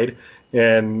pride.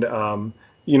 And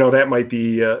that might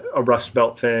be a Rust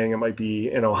Belt thing. It might be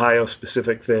an Ohio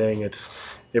specific thing.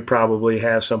 It probably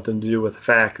has something to do with the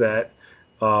fact that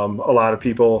a lot of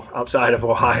people outside of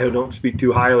Ohio don't speak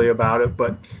too highly about it,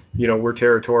 but we're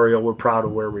territorial. We're proud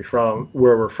of where we're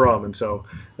from, and so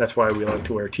that's why we like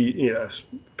to wear t.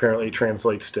 Apparently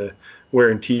translates to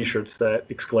wearing T-shirts that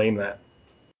exclaim that.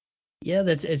 Yeah,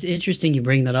 that's it's interesting you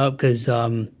bring that up because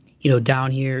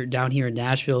down here in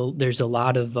Nashville, there's a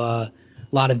lot of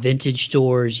vintage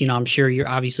stores. I'm sure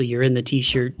you're in the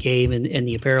t-shirt game and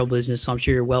the apparel business, so I'm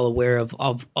sure you're well aware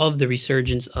of the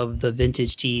resurgence of the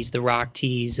vintage tees, the rock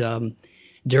tees.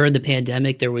 During the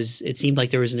pandemic, it seemed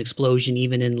like there was an explosion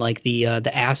even in like the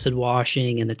acid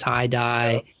washing and the tie Yeah.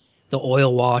 dye, the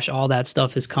oil wash, all that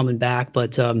stuff is coming back.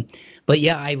 But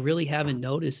yeah, I really haven't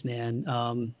noticed,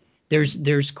 man.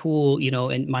 There's cool,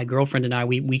 and my girlfriend and I,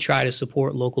 we try to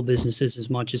support local businesses as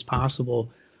much as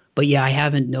possible. But yeah, I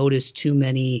haven't noticed too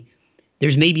many.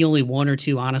 There's maybe only one or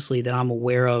two, honestly, that I'm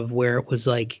aware of where it was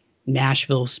like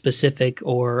Nashville specific,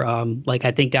 or like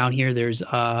I think down here there's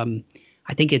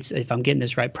I think it's, if I'm getting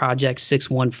this right, Project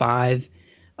 615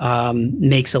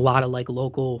 makes a lot of like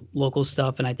local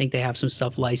stuff, and I think they have some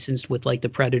stuff licensed with like the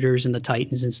Predators and the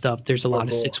Titans and stuff. There's a Oh, lot of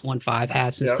cool. 615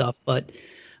 hats and Yep. stuff, but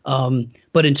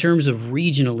in terms of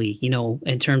regionally,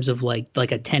 in terms of like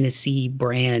a Tennessee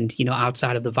brand,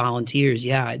 outside of the Volunteers,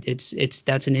 yeah, it's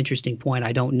that's an interesting point.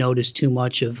 I don't notice too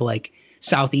much of like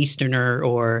Southeasterner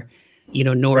or Right.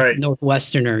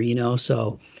 Northwesterner,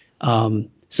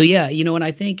 so yeah, and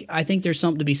I think there's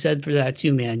something to be said for that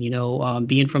too, man.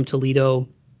 Being from Toledo,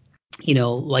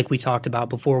 like we talked about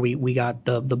before we got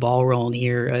the ball rolling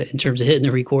here, in terms of hitting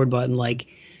the record button, like,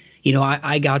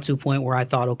 I got to a point where I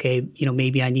thought, okay,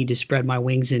 maybe I need to spread my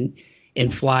wings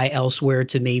and fly elsewhere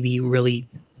to maybe really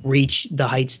reach the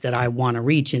heights that I want to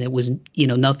reach. And it was,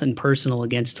 nothing personal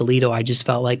against Toledo. I just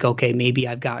felt like, okay, maybe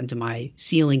I've gotten to my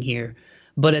ceiling here.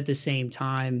 But at the same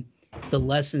time, the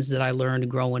lessons that I learned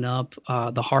growing up,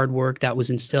 the hard work that was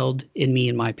instilled in me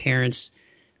and my parents,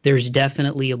 there's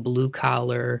definitely a blue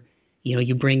collar,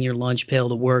 you bring your lunch pail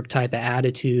to work type of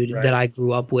attitude that Right. I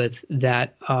grew up with,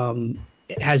 that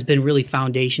has been really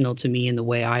foundational to me in the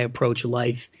way I approach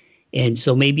life. And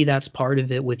so maybe that's part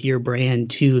of it with your brand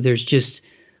too. There's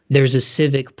a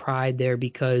civic pride there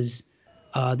because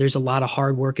there's a lot of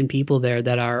hardworking people there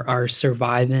that are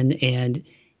surviving, and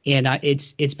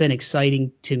it's been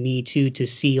exciting to me too to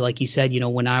see, like you said,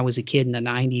 when I was a kid in the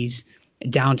 '90s,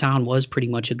 downtown was pretty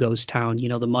much a ghost town.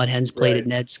 The Mud Hens played at Right.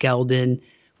 Ned Skeldon,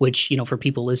 which, for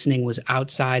people listening, was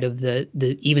outside of the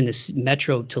even the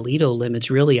Metro Toledo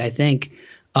limits, really, I think.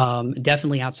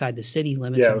 Definitely outside the city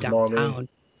limits Yeah, it of was Maumee. downtown.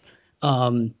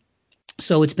 Um,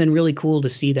 so it's been really cool to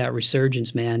see that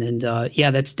resurgence, man. And yeah,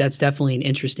 that's definitely an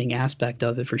interesting aspect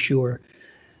of it for sure.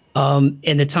 And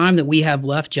the time that we have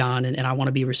left, John, and I want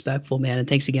to be respectful, man. And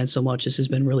thanks again so much. This has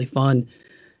been really fun.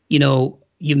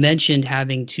 You mentioned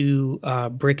having two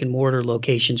brick and mortar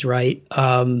locations, right?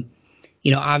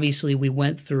 Obviously we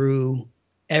went through,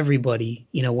 everybody,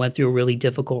 went through a really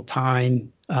difficult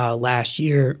time last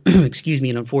year. Excuse me.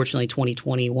 And unfortunately,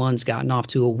 2021's gotten off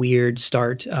to a weird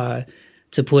start,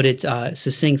 to put it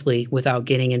succinctly, without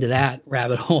getting into that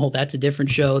rabbit hole. That's a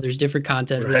different show. There's different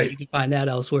content for that. Right. You can find that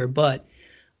elsewhere. But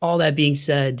all that being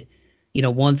said,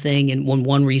 one thing and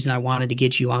one reason I wanted to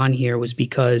get you on here was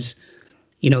because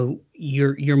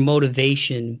your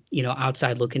motivation,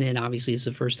 outside looking in, obviously it's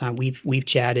the first time we've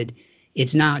chatted.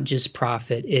 It's not just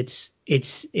profit. It's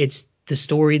the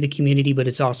story of the community, but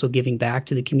it's also giving back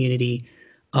to the community.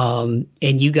 And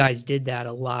you guys did that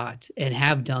a lot and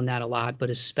have done that a lot, but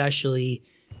especially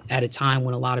at a time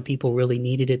when a lot of people really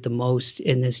needed it the most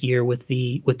in this year with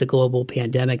the global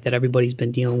pandemic that everybody's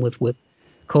been dealing with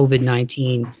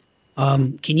COVID-19.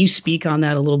 Can you speak on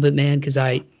that a little bit, man? Because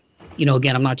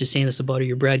again, I'm not just saying this to butter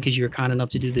your bread because you were kind enough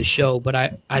to do this show, but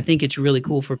I think it's really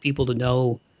cool for people to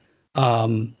know,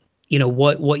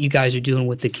 what you guys are doing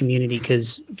with the community.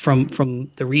 Because from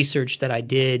the research that I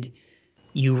did,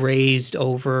 you raised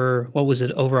over, what was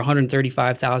it, over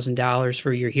 $135,000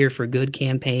 for your Here for Good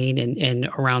campaign, and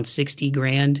around 60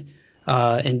 grand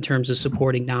in terms of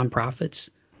supporting nonprofits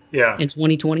Yeah. in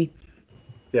 2020.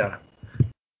 Yeah.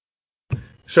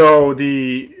 So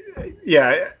the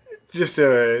yeah. just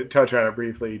to touch on it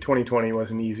briefly, 2020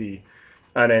 wasn't easy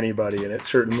on anybody, and it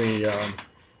certainly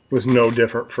was no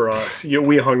different for us.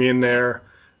 We hung in there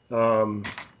um,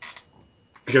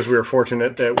 because we were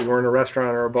fortunate that we weren't a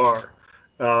restaurant or a bar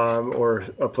or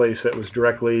a place that was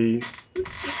directly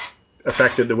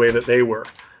affected the way that they were.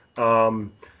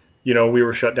 Um, we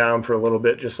were shut down for a little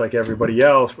bit just like everybody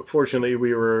else, but fortunately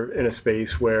we were in a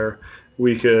space where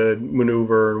we could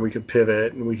maneuver and we could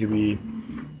pivot and we could be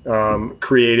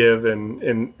creative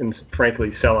and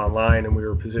frankly sell online, and we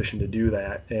were positioned to do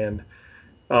that. And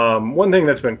one thing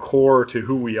that's been core to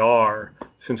who we are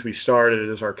since we started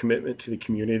is our commitment to the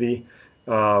community.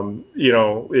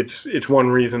 It's one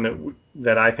reason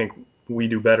that I think we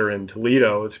do better in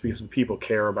Toledo. It's because the people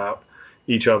care about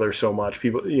each other so much.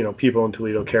 People in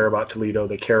Toledo care about Toledo.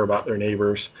 They care about their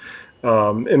neighbors,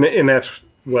 and that's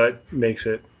what makes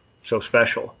it so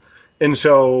special. And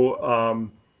so,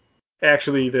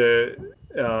 actually,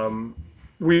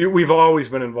 we've always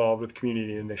been involved with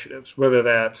community initiatives, whether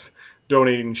that's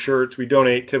donating shirts. We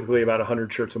donate typically about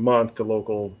 100 shirts a month to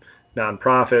local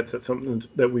nonprofits. That's something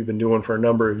that we've been doing for a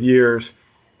number of years.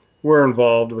 We're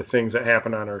involved with things that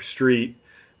happen on our street.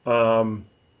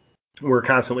 We're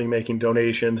constantly making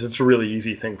donations. It's a really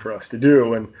easy thing for us to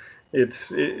do, and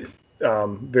it's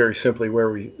very simply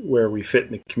where we fit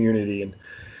in the community.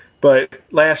 But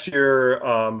last year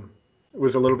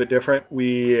was a little bit different.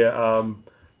 We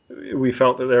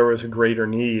felt that there was a greater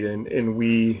need, and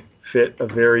we fit a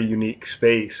very unique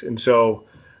space. And so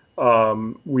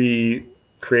we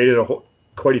created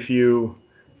quite a few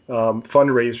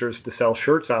fundraisers to sell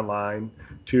shirts online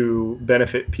to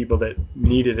benefit people that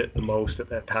needed it the most at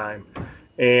that time.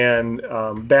 And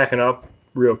backing up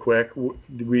real quick,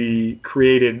 we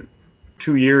created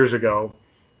 2 years ago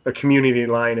a community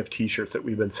line of T-shirts that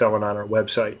we've been selling on our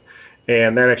website,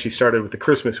 and that actually started with the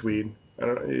Christmas weed. I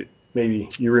don't know, maybe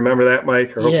you remember that,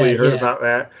 Mike, or hopefully Yeah, you heard yeah, about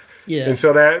that. yeah. And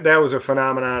so that was a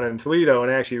phenomenon in Toledo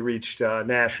and actually reached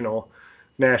national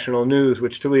news,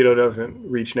 which Toledo doesn't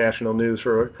reach national news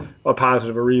for a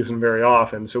positive reason very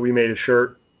often. So we made a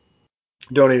shirt,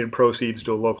 donated proceeds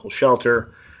to a local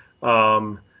shelter,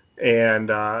 um, and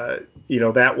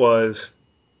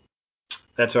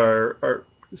that's our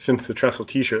since the Trestle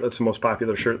T-shirt, that's the most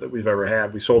popular shirt that we've ever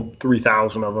had. We sold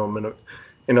 3,000 of them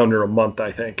in under a month,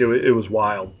 I think. It was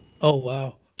wild. Oh,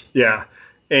 wow. Yeah,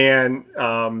 and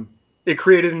it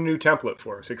created a new template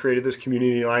for us. It created this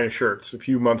community line of shirts. A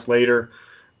few months later,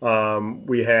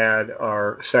 we had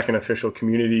our second official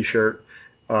community shirt,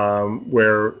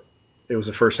 where it was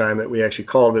the first time that we actually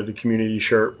called it a community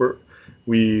shirt. Where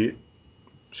we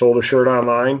sold a shirt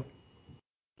online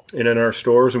and in our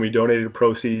stores, and we donated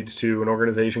proceeds to an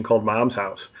organization called Mom's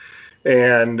House.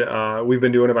 And we've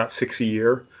been doing about 6 a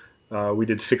year. We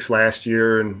did 6 last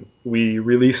year, and we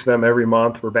release them every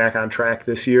month. We're back on track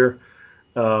this year.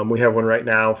 We have one right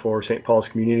now for St. Paul's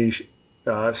Community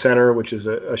Center, which is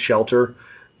a shelter,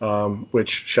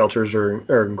 which shelters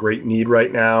are in great need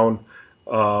right now.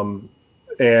 And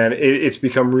it's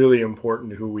become really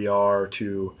important to who we are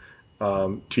to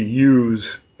use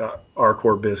our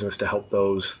core business to help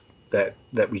those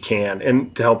that we can,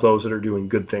 and to help those that are doing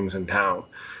good things in town.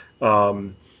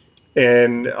 Um,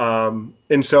 and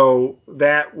so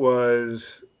that's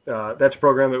a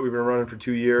program that we've been running for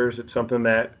 2 years. It's something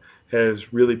that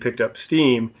has really picked up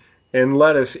steam and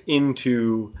led us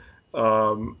into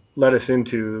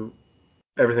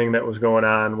everything that was going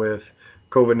on with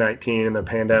COVID-19 and the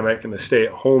pandemic and the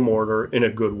stay-at-home order in a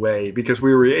good way, because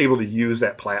we were able to use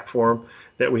that platform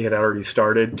that we had already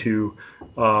started to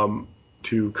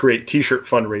create T-shirt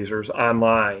fundraisers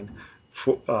online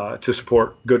to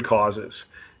support good causes.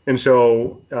 And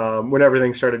so when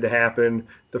everything started to happen,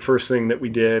 the first thing that we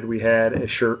did, we had a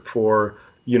shirt for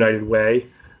United Way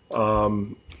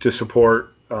to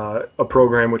support a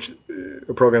program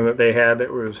that they had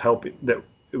that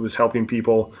was helping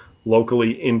people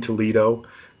locally in Toledo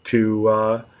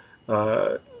to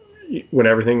when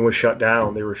everything was shut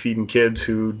down. They were feeding kids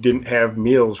who didn't have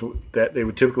meals that they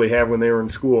would typically have when they were in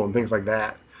school and things like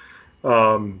that.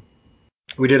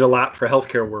 We did a lot for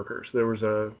healthcare workers. There was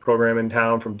a program in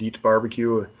town from Dietz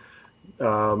Barbecue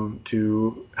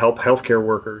to help healthcare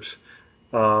workers,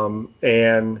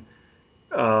 and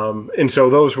so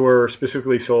those were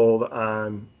specifically sold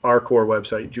on our core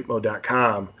website,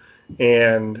 jutmo.com,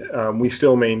 and we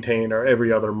still maintain our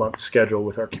every other month schedule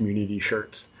with our community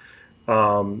shirts.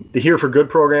 The Here for Good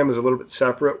program is a little bit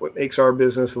separate. What makes our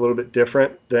business a little bit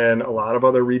different than a lot of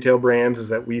other retail brands is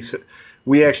that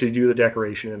we actually do the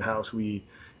decoration in-house. We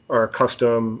are a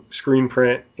custom screen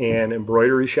print and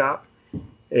embroidery shop.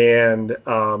 And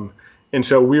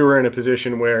so we were in a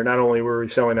position where not only were we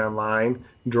selling online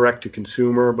direct to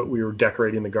consumer, but we were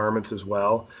decorating the garments as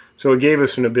well. So it gave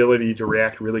us an ability to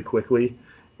react really quickly,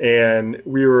 and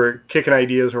we were kicking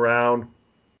ideas around.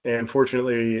 And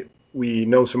fortunately, we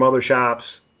know some other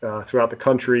shops throughout the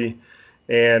country,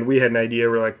 and we had an idea.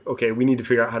 We're like, okay, we need to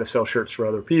figure out how to sell shirts for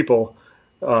other people,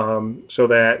 so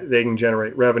that they can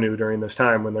generate revenue during this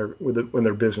time when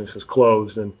their business is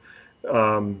closed. And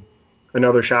um,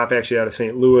 another shop actually out of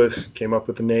St. Louis came up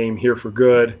with the name Here for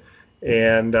Good,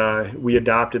 and we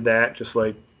adopted that just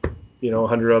like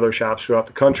 100 other shops throughout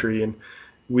the country. And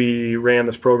we ran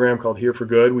this program called Here for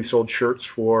Good. We sold shirts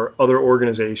for other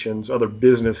organizations, other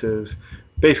businesses,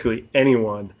 basically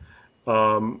anyone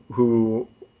who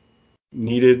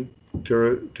needed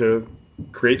to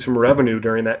create some revenue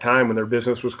during that time when their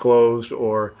business was closed,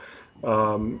 or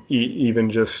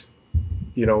even just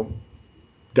you know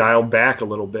dialed back a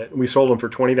little bit. And we sold them for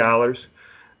 $20.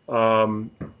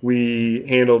 We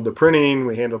handled the printing,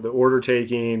 we handled the order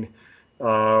taking,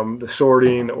 the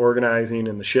sorting, the organizing,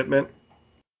 and the shipment.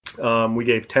 We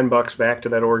gave $10 back to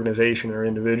that organization or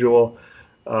individual,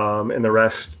 and the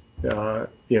rest,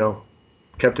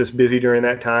 kept us busy during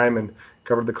that time and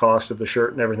covered the cost of the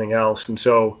shirt and everything else. And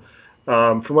so,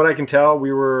 from what I can tell,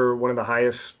 we were one of the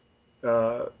highest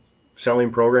uh,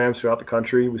 selling programs throughout the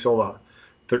country. We sold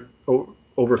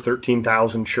over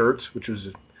 13,000 shirts, which was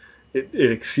it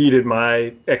exceeded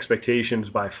my expectations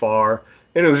by far,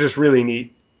 and it was just really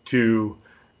neat to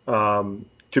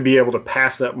be able to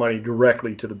pass that money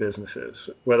directly to the businesses,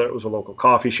 whether it was a local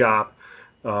coffee shop.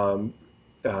 Um,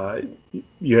 uh,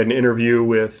 you had an interview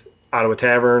with Ottawa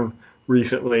Tavern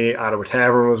recently. Ottawa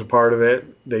Tavern was a part of it.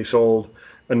 They sold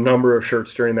a number of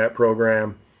shirts during that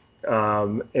program,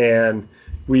 and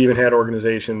we even had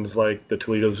organizations like the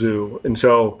Toledo Zoo. And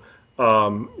so,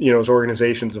 as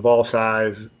organizations of all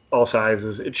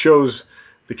sizes, it shows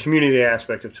the community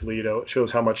aspect of Toledo. It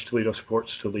shows how much Toledo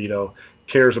supports Toledo,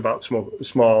 cares about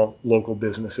small local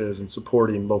businesses and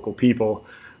supporting local people.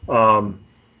 Um,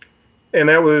 and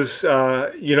that was,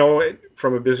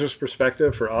 from a business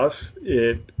perspective for us,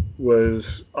 it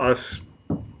was us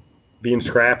being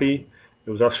scrappy. It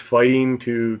was us fighting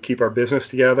to keep our business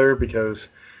together because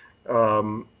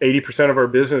 80% of our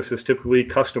business is typically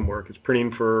custom work. It's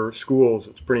printing for schools.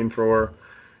 It's printing for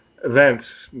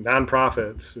events,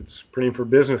 nonprofits. It's printing for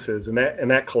businesses, and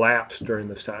that collapsed during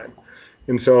this time.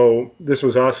 And so this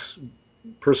was us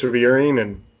persevering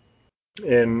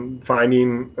and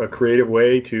finding a creative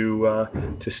way to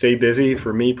stay busy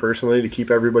for me personally, to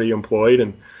keep everybody employed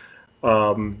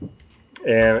um,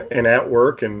 and at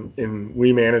work, and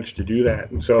we managed to do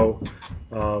that. And so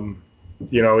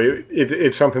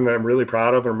it's something that I'm really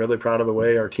proud of. I'm really proud of the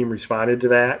way our team responded to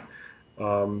that,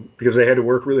 because they had to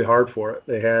work really hard for it.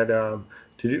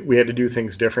 We had to do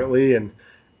things differently,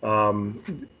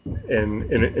 um,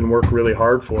 and work really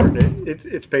hard for it.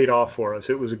 It's paid off for us.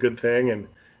 It was a good thing, and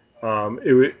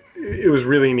it was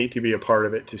really neat to be a part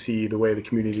of it, to see the way the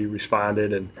community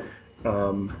responded,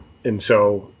 and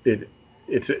so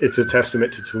it's a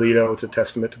testament to Toledo. It's a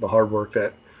testament to the hard work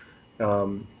that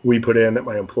we put in, that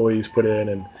my employees put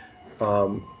in,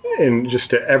 and just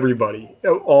to everybody,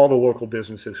 all the local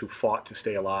businesses who fought to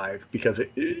stay alive, because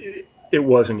it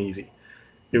wasn't easy.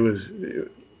 It was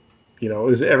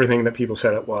everything that people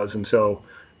said it was. And so,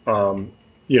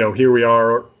 here we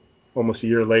are almost a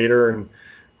year later, and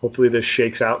hopefully this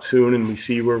shakes out soon and we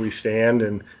see where we stand,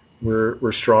 and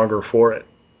we're stronger for it.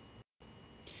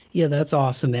 Yeah, that's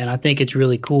awesome, man. I think it's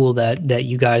really cool that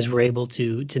you guys were able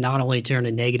to not only turn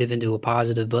a negative into a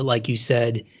positive, but like you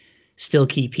said, still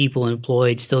keep people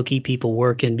employed, still keep people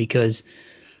working. Because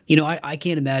I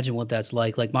can't imagine what that's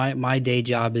like. Like my day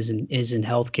job is in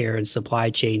healthcare and supply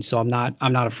chain, so I'm not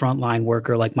a frontline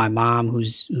worker like my mom,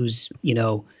 who's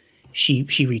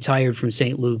she retired from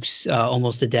St. Luke's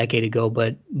almost a decade ago,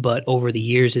 but over the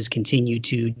years has continued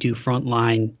to do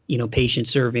frontline patient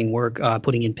serving work,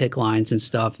 putting in pick lines and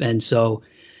stuff. And so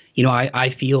I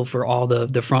feel for all the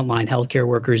frontline healthcare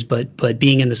workers, but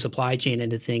being in the supply chain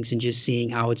end of things and just seeing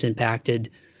how it's impacted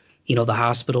the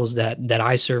hospitals that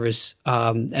I service,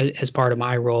 as part of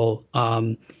my role,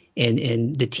 and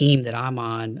the team that I'm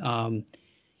on.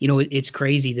 It's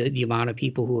crazy the amount of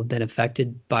people who have been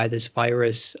affected by this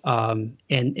virus,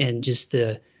 and just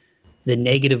the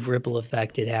negative ripple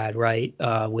effect it had, right?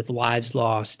 With lives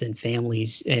lost and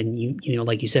families, and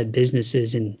like you said,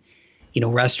 businesses and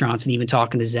restaurants, and even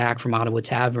talking to Zach from Ottawa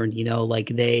Tavern,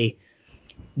 like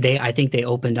I think they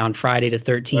opened on Friday the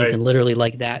 13th, Right, and literally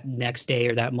like that next day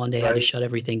or that Monday had to right. shut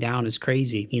everything down. Is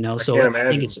crazy, I So can't I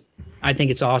think imagine.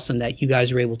 it's awesome that you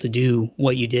guys were able to do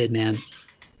what you did, man.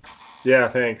 Yeah,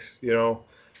 thanks.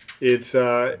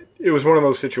 it was one of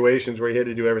those situations where you had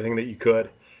to do everything that you could,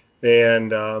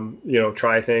 and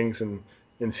try things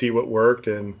and see what worked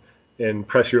and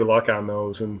press your luck on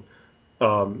those. And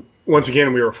once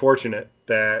again, we were fortunate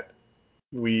that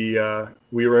we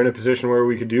were in a position where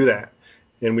we could do that,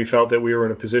 and we felt that we were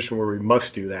in a position where we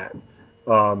must do that.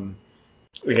 Um,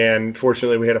 and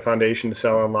fortunately, we had a foundation to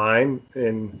sell online,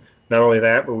 and not only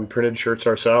that, but we printed shirts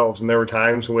ourselves. And there were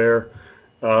times where,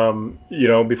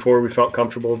 before we felt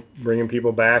comfortable bringing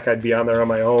people back, I'd be on there on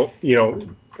my own.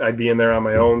 I'd be in there on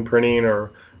my own printing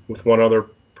or with one other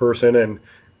person, and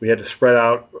we had to spread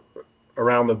out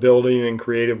around the building in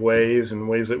creative ways and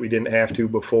ways that we didn't have to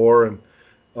before. And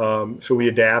so we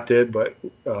adapted, but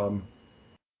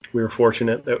we were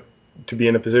fortunate to be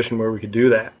in a position where we could do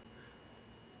that.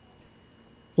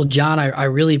 Well, John, I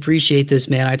really appreciate this,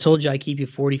 man. I told you I keep you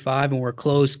 45 and we're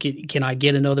close. Can I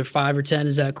get another 5 or 10?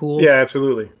 Is that Yeah, cool?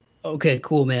 absolutely. Okay,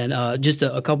 cool, man. Just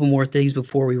a couple more things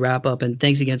before we wrap up. And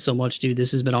thanks again so much, dude.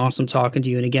 This has been awesome talking to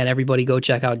you. And again, everybody go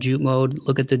check out Jute Mode.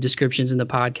 Look at the descriptions in the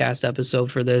podcast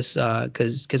episode for this,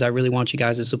 because I really want you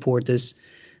guys to support this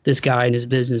guy and his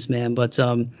business, man. But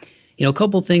a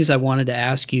couple things I wanted to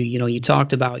ask you. You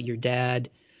talked about your dad,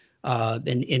 and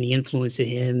the influence of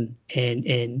him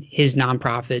and his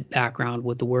nonprofit background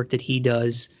with the work that he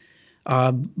does.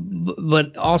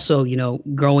 But also,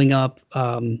 growing up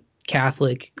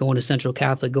Catholic, going to Central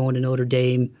Catholic, going to Notre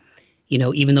Dame,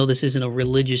 even though this isn't a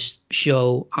religious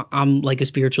show, I'm like a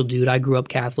spiritual dude. I grew up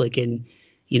Catholic, and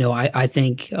I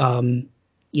think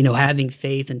having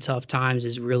faith in tough times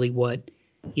is really what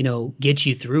gets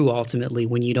you through ultimately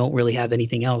when you don't really have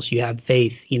anything else. You have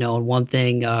faith, and one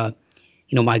thing.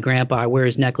 My grandpa, I wear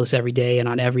his necklace every day. And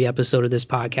on every episode of this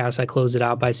podcast, I close it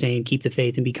out by saying, keep the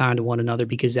faith and be kind to one another,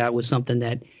 because that was something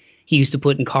that he used to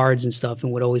put in cards and stuff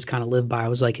and would always kind of live by. It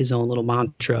was like his own little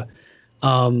mantra.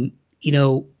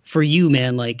 For you,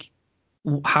 man, like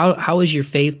how has your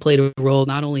faith played a role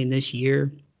not only in this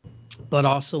year, but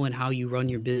also in how you run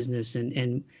your business,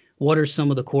 and what are some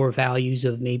of the core values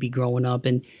of maybe growing up,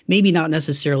 and maybe not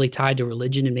necessarily tied to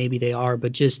religion, and maybe they are,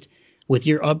 but just with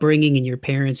your upbringing and your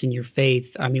parents and your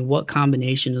faith. I mean, what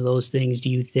combination of those things do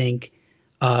you think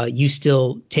you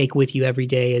still take with you every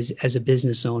day as a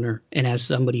business owner and as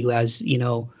somebody who has,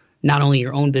 not only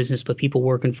your own business, but people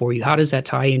working for you? How does that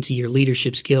tie into your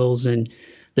leadership skills and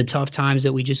the tough times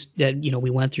that we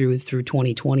went through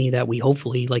 2020, that we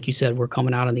hopefully, like you said, we're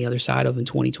coming out on the other side of in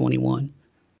 2021?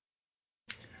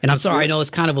 And I'm sorry, I know it's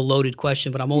kind of a loaded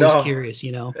question, but I'm always No, curious.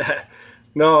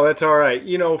 no, that's all right.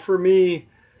 For me,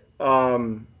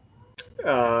 um,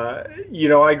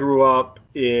 I grew up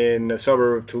in the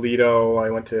suburb of Toledo. I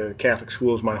went to Catholic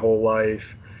schools my whole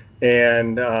life,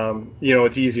 and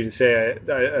it's easy to say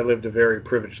I lived a very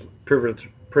privileged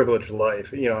life.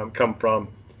 I come from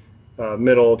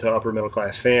middle to upper middle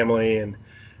class family, and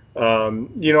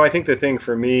I think the thing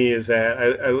for me is that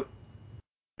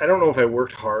I don't know if I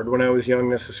worked hard when I was young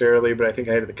necessarily, but I think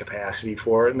I had the capacity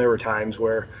for it, and there were times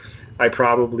where I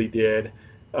probably did.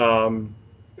 Um,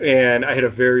 and I had a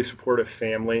very supportive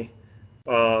family.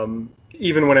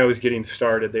 Even when I was getting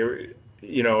started, they were,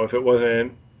 if it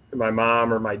wasn't my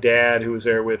mom or my dad who was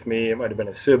there with me, it might have been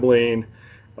a sibling,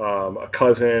 a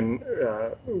cousin,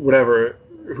 whatever,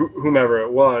 whomever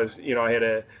it was. I had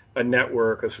a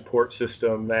network, a support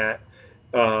system that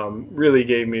really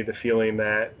gave me the feeling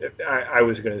that I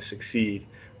was going to succeed,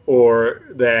 or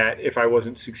that if I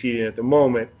wasn't succeeding at the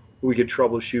moment, we could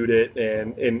troubleshoot it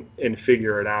and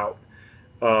figure it out.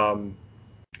 Um,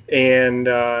 and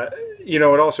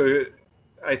it also,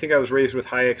 I think I was raised with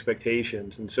high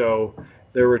expectations, and so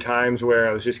there were times where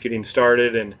I was just getting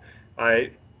started, and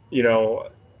I, you know,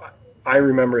 I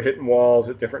remember hitting walls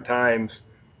at different times,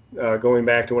 going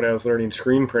back to when I was learning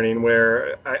screen printing,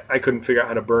 where I couldn't figure out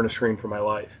how to burn a screen for my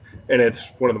life, and it's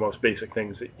one of the most basic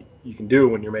things that you can do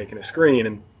when you're making a screen.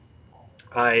 And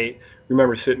I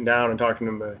remember sitting down and talking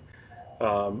to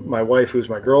my wife, who was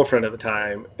my girlfriend at the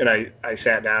time, and I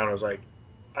sat down. I was like,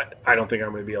 I don't think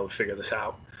I'm going to be able to figure this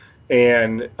out.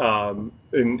 And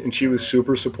she was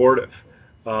super supportive.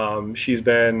 She's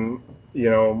been,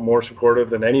 more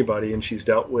supportive than anybody, and she's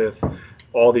dealt with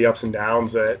all the ups and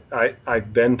downs that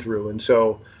I've been through. And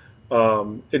so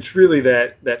it's really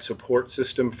that support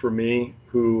system for me,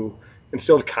 who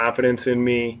instilled confidence in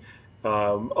me,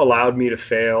 allowed me to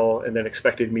fail, and then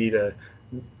expected me to,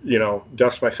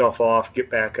 dust myself off, get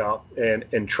back up,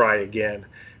 and try again.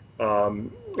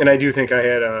 And I do think I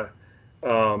had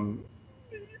um,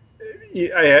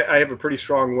 I have a pretty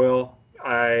strong will.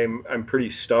 I'm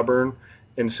pretty stubborn,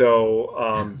 and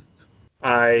so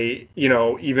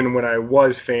even when I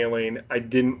was failing, I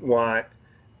didn't want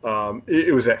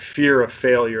it was that fear of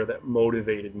failure that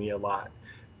motivated me a lot.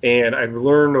 And I've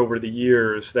learned over the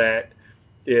years that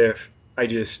if I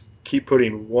just keep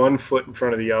putting one foot in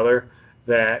front of the other,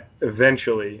 that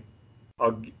eventually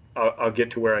I'll I'll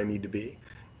get to where I need to be.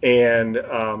 And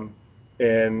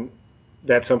and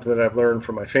that's something that I've learned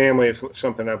from my family. It's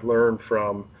something I've learned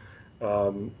from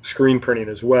screen printing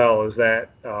as well. Is that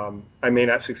I may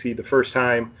not succeed the first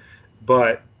time,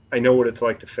 but I know what it's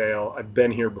like to fail. I've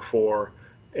been here before,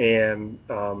 and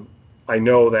I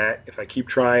know that if I keep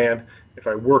trying, if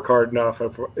I work hard enough,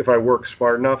 if I work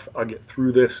smart enough, I'll get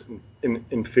through this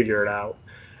and figure it out.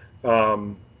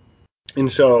 Um,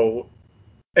 and so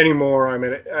anymore,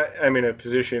 I'm in a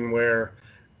position where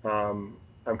I'm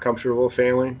comfortable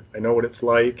failing. I know what it's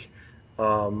like.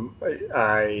 I'm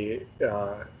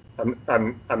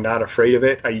not afraid of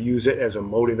it. I use it as a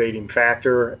motivating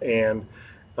factor, and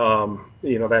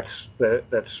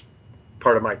that's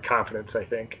part of my confidence, I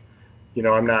think.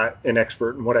 I'm not an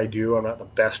expert in what I do. I'm not the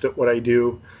best at what I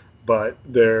do, but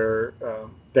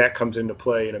that comes into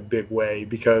play in a big way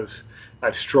because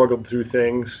I've struggled through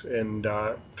things and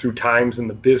through times in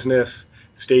the business,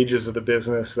 stages of the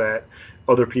business that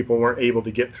other people weren't able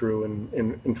to get through,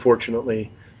 and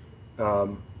fortunately,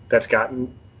 that's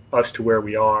gotten us to where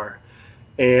we are.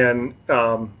 And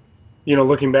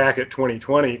looking back at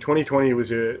 2020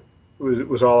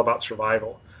 was all about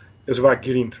survival. It was about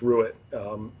getting through it.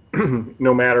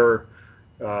 No matter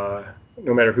uh,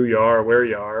 no matter who you are or where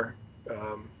you are,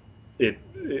 um,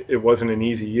 it wasn't an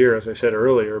easy year, as I said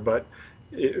earlier. But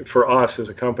for us as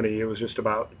a company, it was just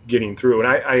about getting through. And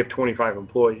I have 25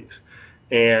 employees,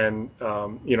 and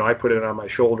I put it on my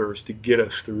shoulders to get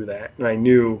us through that. And I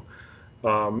knew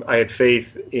I had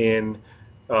faith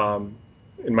um,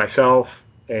 in myself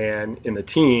and in the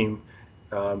team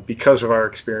because of our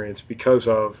experience, because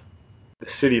of the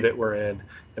city that we're in,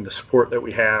 and the support that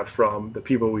we have from the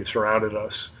people we've surrounded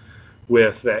us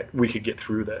with, that we could get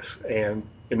through this, and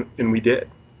we did.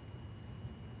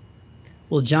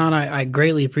 Well, John, I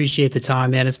greatly appreciate the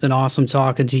time, man. It's been awesome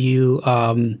talking to you.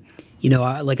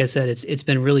 Like I said, it's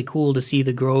been really cool to see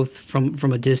the growth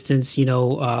from a distance.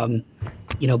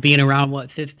 Being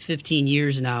around 15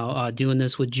 years now, doing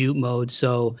this with Jute Mode.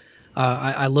 So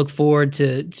I look forward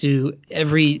to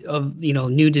every of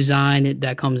new design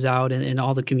that comes out, and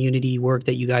all the community work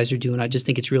that you guys are doing. I just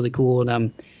think it's really cool,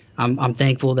 and I'm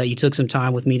thankful that you took some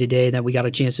time with me today, that we got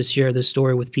a chance to share this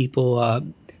story with people.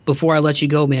 Before I let you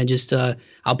go, man, just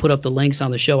I'll put up the links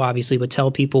on the show, obviously, but tell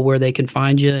people where they can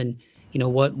find you, and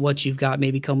what you've got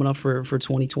maybe coming up for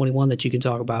 2021 that you can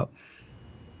talk about.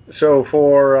 So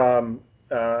for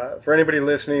anybody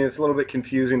listening, it's a little bit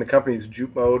confusing. The company is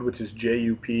Jute Mode, which is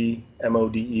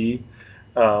JUPMODE.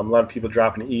 A lot of people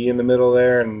drop an E in the middle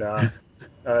there, and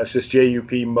it's just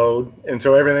JUP Mode. And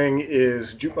so everything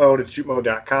is Jute Mode. It's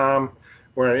jutemode.com.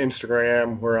 We're on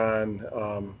Instagram. We're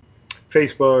on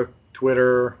Facebook,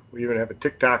 Twitter. We even have a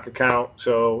TikTok account.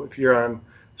 So if you're on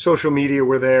social media,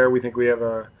 we're there. We think we have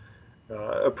a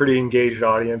pretty engaged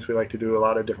audience. We like to do a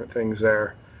lot of different things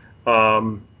there.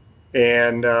 Um,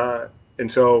 and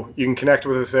and so you can connect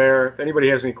with us there. If anybody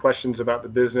has any questions about the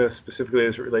business, specifically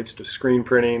as it relates to screen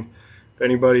printing, if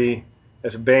anybody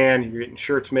as a band, you're getting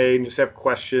shirts made and just have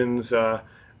questions,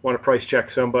 want to price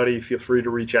check somebody, feel free to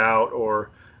reach out.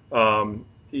 Or um,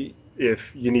 if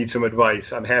you need some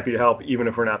advice, I'm happy to help, even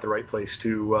if we're not the right place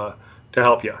to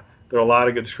help you. There are a lot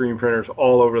of good screen printers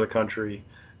all over the country.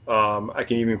 I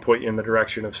can even point you in the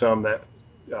direction of some that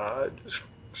uh,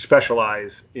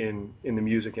 specialize in the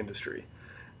music industry.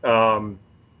 Um,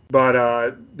 but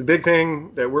the big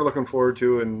thing that we're looking forward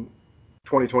to in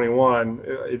 2021,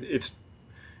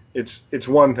 it's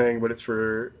one thing, but it's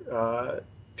for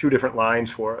two different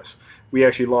lines for us. We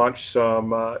actually launched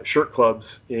some shirt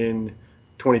clubs in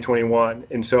 2021,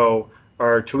 and so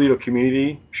our Toledo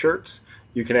community shirts,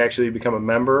 you can actually become a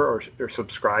member or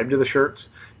subscribe to the shirts,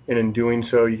 and in doing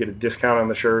so, you get a discount on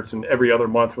the shirts. And every other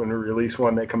month when we release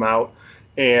one, they come out.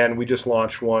 And we just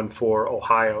launched one for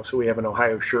Ohio, so we have an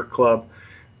Ohio shirt club.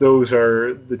 Those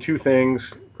are the two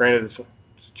things. Granted, it's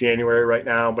January right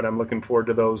now, but I'm looking forward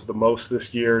to those the most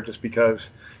this year, just because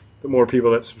the more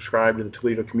people that subscribe to the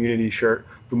Toledo community shirt,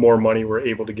 the more money we're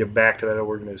able to give back to that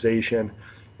organization.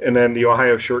 And then the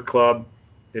Ohio Shirt Club,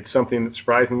 it's something that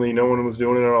surprisingly no one was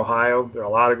doing in Ohio. There are a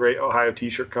lot of great Ohio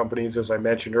t-shirt companies, as I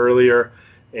mentioned earlier,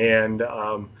 and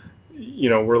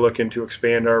we're looking to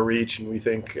expand our reach, and we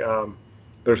think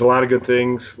there's a lot of good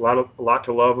things, a lot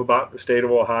to love about the state of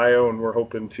Ohio, and we're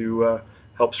hoping to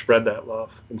help spread that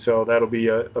love. And so that'll be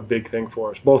a big thing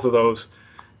for us. Both of those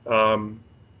um,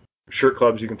 shirt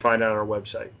clubs you can find on our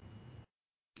website.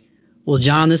 Well,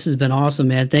 John, this has been awesome,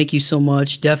 man. Thank you so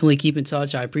much. Definitely keep in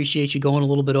touch. I appreciate you going a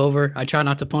little bit over. I try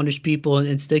not to punish people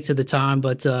and stick to the time,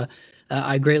 but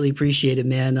I greatly appreciate it,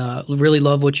 man. Really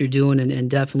love what you're doing, and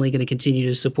definitely going to continue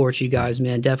to support you guys,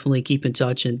 man. Definitely keep in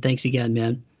touch, and thanks again,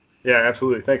 man. Yeah,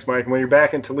 absolutely. Thanks, Mike. And when you're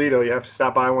back in Toledo, you have to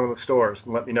stop by one of the stores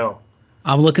and let me know.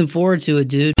 I'm looking forward to it,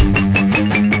 dude.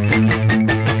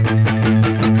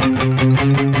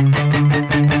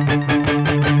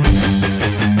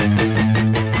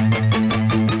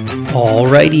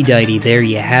 Alrighty dighty, there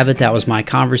you have it. That was my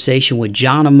conversation with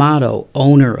John Amato,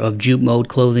 owner of Jupe Mode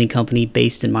Clothing Company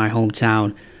based in my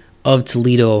hometown of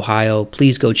Toledo, Ohio.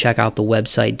 Please go check out the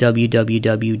website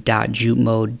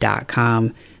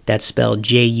www.jupemode.com. That's spelled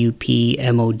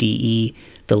Jupmode.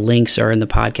 The links are in the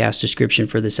podcast description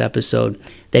for this episode.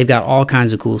 They've got all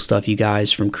kinds of cool stuff, you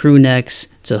guys, from crew necks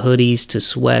to hoodies to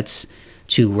sweats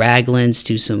to raglans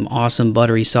to some awesome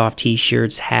buttery soft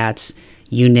t-shirts, hats,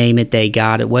 you name it, they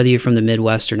got it. Whether you're from the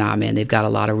Midwest or not, man, they've got a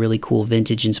lot of really cool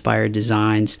vintage-inspired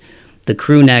designs. The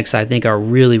crew necks, I think, are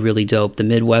really, really dope. The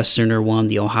Midwesterner one,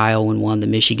 the Ohioan one, the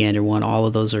Michigander one, all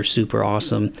of those are super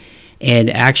awesome. And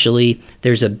actually,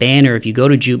 there's a banner. If you go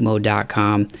to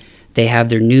jupemode.com, they have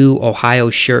their new Ohio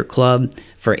Shirt Club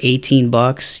for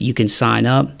 $18. You can sign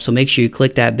up. So make sure you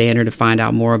click that banner to find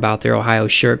out more about their Ohio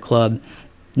Shirt Club.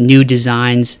 New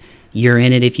designs, you're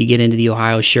in it if you get into the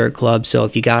Ohio Shirt Club. So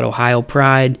if you got Ohio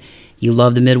pride, you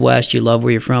love the Midwest, you love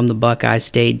where you're from, the Buckeye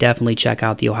State, definitely check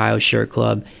out the Ohio Shirt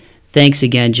Club. Thanks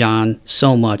again, John,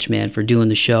 so much, man, for doing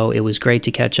the show. It was great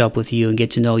to catch up with you and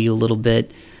get to know you a little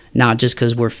bit, not just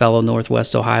because we're fellow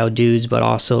Northwest Ohio dudes, but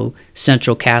also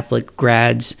Central Catholic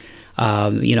grads.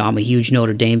 I'm a huge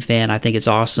Notre Dame fan. I think it's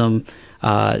awesome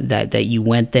that you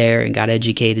went there and got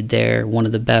educated there, one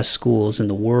of the best schools in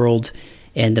the world.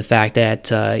 And the fact that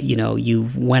you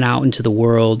went out into the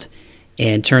world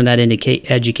and turned that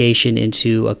education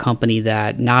into a company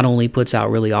that not only puts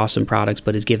out really awesome products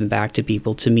but is giving back to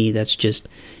people. To me,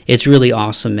 it's really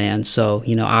awesome, man. So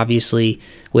obviously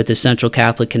with the Central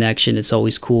Catholic connection, it's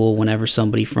always cool whenever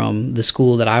somebody from the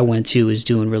school that I went to is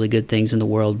doing really good things in the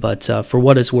world. But for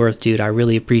what it's worth, dude, I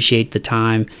really appreciate the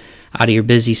time out of your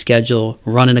busy schedule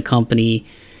running a company,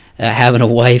 having a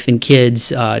wife and kids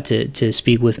to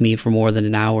speak with me for more than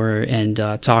an hour and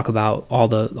talk about all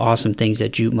the awesome things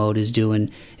that Jupe Mode is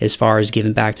doing as far as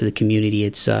giving back to the community.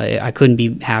 It's I couldn't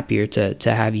be happier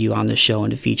to have you on the show and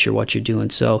to feature what you're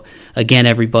doing. So again,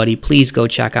 everybody, please go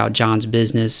check out John's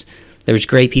business. There's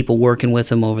great people working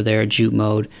with him over there at Jupe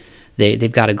Mode.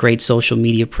 They've got a great social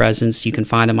media presence. You can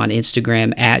find them on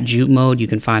Instagram at Jupe Mode. You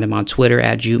can find them on Twitter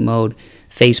at Jupe Mode.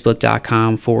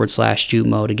 Facebook.com/Jupe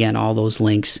Mode. Again, all those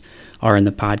links are in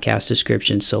the podcast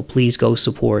description. So please go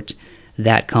support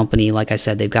that company. Like I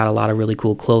said, they've got a lot of really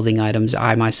cool clothing items.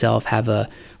 I myself have a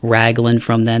raglan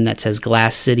from them that says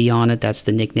Glass City on it. That's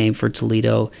the nickname for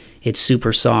Toledo. It's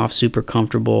super soft, super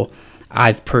comfortable.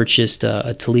 I've purchased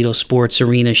a Toledo Sports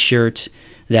Arena shirt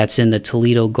that's in the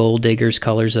Toledo Gold Diggers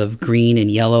colors of green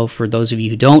and yellow. For those of you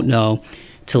who don't know,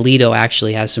 Toledo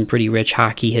actually has some pretty rich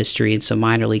hockey history and some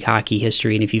minor league hockey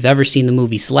history. And if you've ever seen the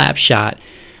movie Slapshot,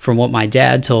 from what my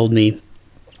dad told me,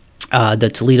 the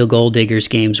Toledo Gold Diggers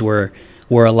games were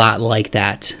a lot like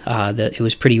that. It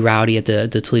was pretty rowdy at the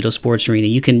Toledo Sports Arena.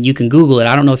 You can Google it.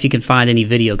 I don't know if you can find any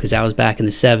video because that was back in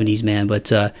the 70s, man.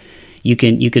 But you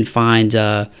can find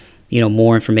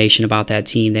more information about that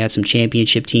team. They had some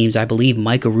championship teams. I believe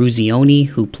Mike Eruzione,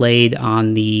 who played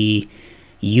on the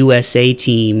USA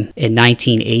team in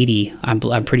 1980.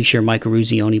 I'm pretty sure Mike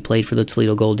Eruzione played for the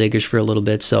Toledo Gold Diggers for a little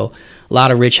bit. So a lot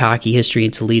of rich hockey history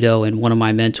in Toledo. And one of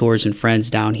my mentors and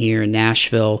friends down here in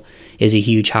Nashville is a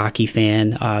huge hockey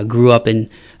fan. Grew up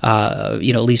in, at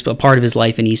least a part of his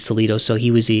life in East Toledo. So he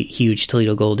was a huge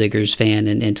Toledo Gold Diggers fan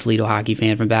and Toledo hockey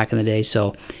fan from back in the day.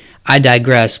 So I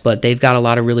digress, but they've got a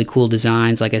lot of really cool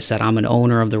designs. Like I said, I'm an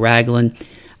owner of the raglan.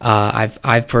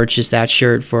 I've purchased that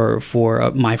shirt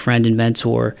for my friend and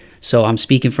mentor, so I'm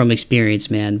speaking from experience,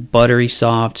 man. Buttery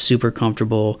soft, super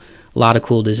comfortable, a lot of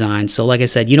cool designs. So like I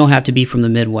said, you don't have to be from the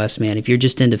Midwest, man. If you're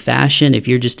just into fashion, if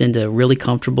you're just into really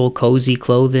comfortable, cozy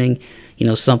clothing,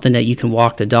 something that you can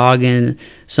walk the dog in,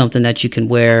 something that you can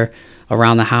wear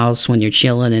around the house when you're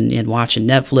chilling and watching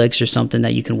Netflix, or something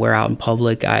that you can wear out in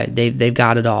public, they've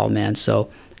got it all, man. So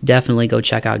definitely go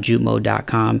check out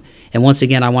jupemode.com. And once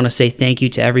again, I want to say thank you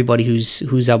to everybody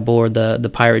who's aboard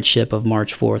the pirate ship of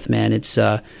March 4th, man. It's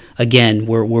again,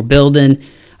 we're building.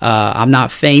 I'm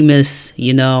not famous,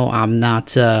 I'm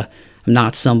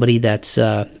not somebody that's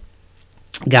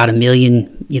got a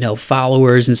million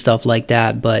followers and stuff like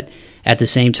that, but at the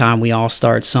same time, we all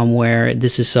start somewhere.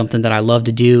 This is something that I love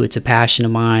to do. It's a passion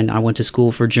of mine. I went to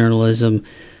school for journalism.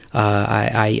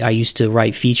 I used to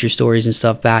write feature stories and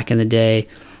stuff back in the day.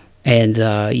 And,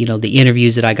 the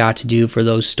interviews that I got to do for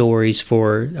those stories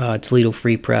for Toledo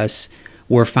Free Press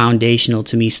were foundational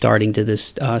to me starting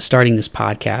this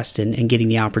podcast and getting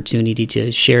the opportunity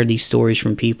to share these stories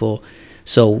from people.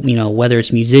 So, whether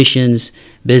it's musicians,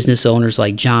 business owners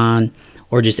like John,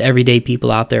 or just everyday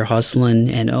people out there hustling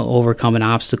and overcoming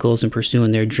obstacles and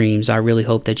pursuing their dreams, I really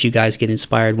hope that you guys get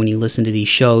inspired when you listen to these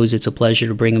shows. It's a pleasure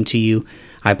to bring them to you.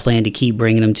 I plan to keep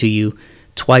bringing them to you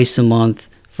twice a month,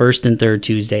 first and third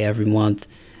Tuesday every month.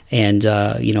 And,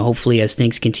 hopefully as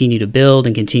things continue to build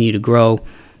and continue to grow,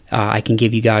 I can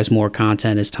give you guys more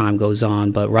content as time goes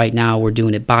on. But right now we're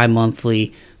doing it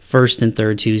bi-monthly, first and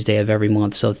third Tuesday of every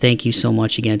month. So thank you so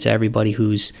much again to everybody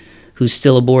who's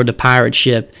still aboard the pirate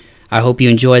ship. I hope you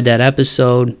enjoyed that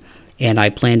episode, and I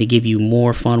plan to give you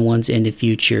more fun ones in the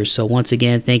future. So once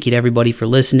again, thank you to everybody for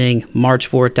listening.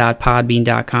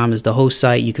 March4th.podbean.com is the host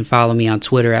site. You can follow me on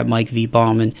Twitter at Mike V.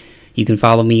 Bauman. You can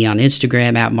follow me on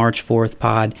Instagram at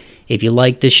March4thPod. If you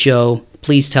like this show,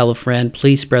 please tell a friend.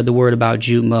 Please spread the word about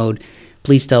Jute Mode.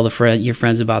 Please tell your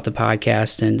friends about the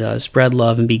podcast, and spread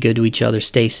love and be good to each other.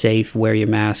 Stay safe, wear your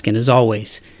mask, and as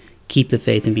always, keep the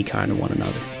faith and be kind to one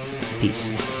another.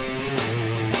 Peace.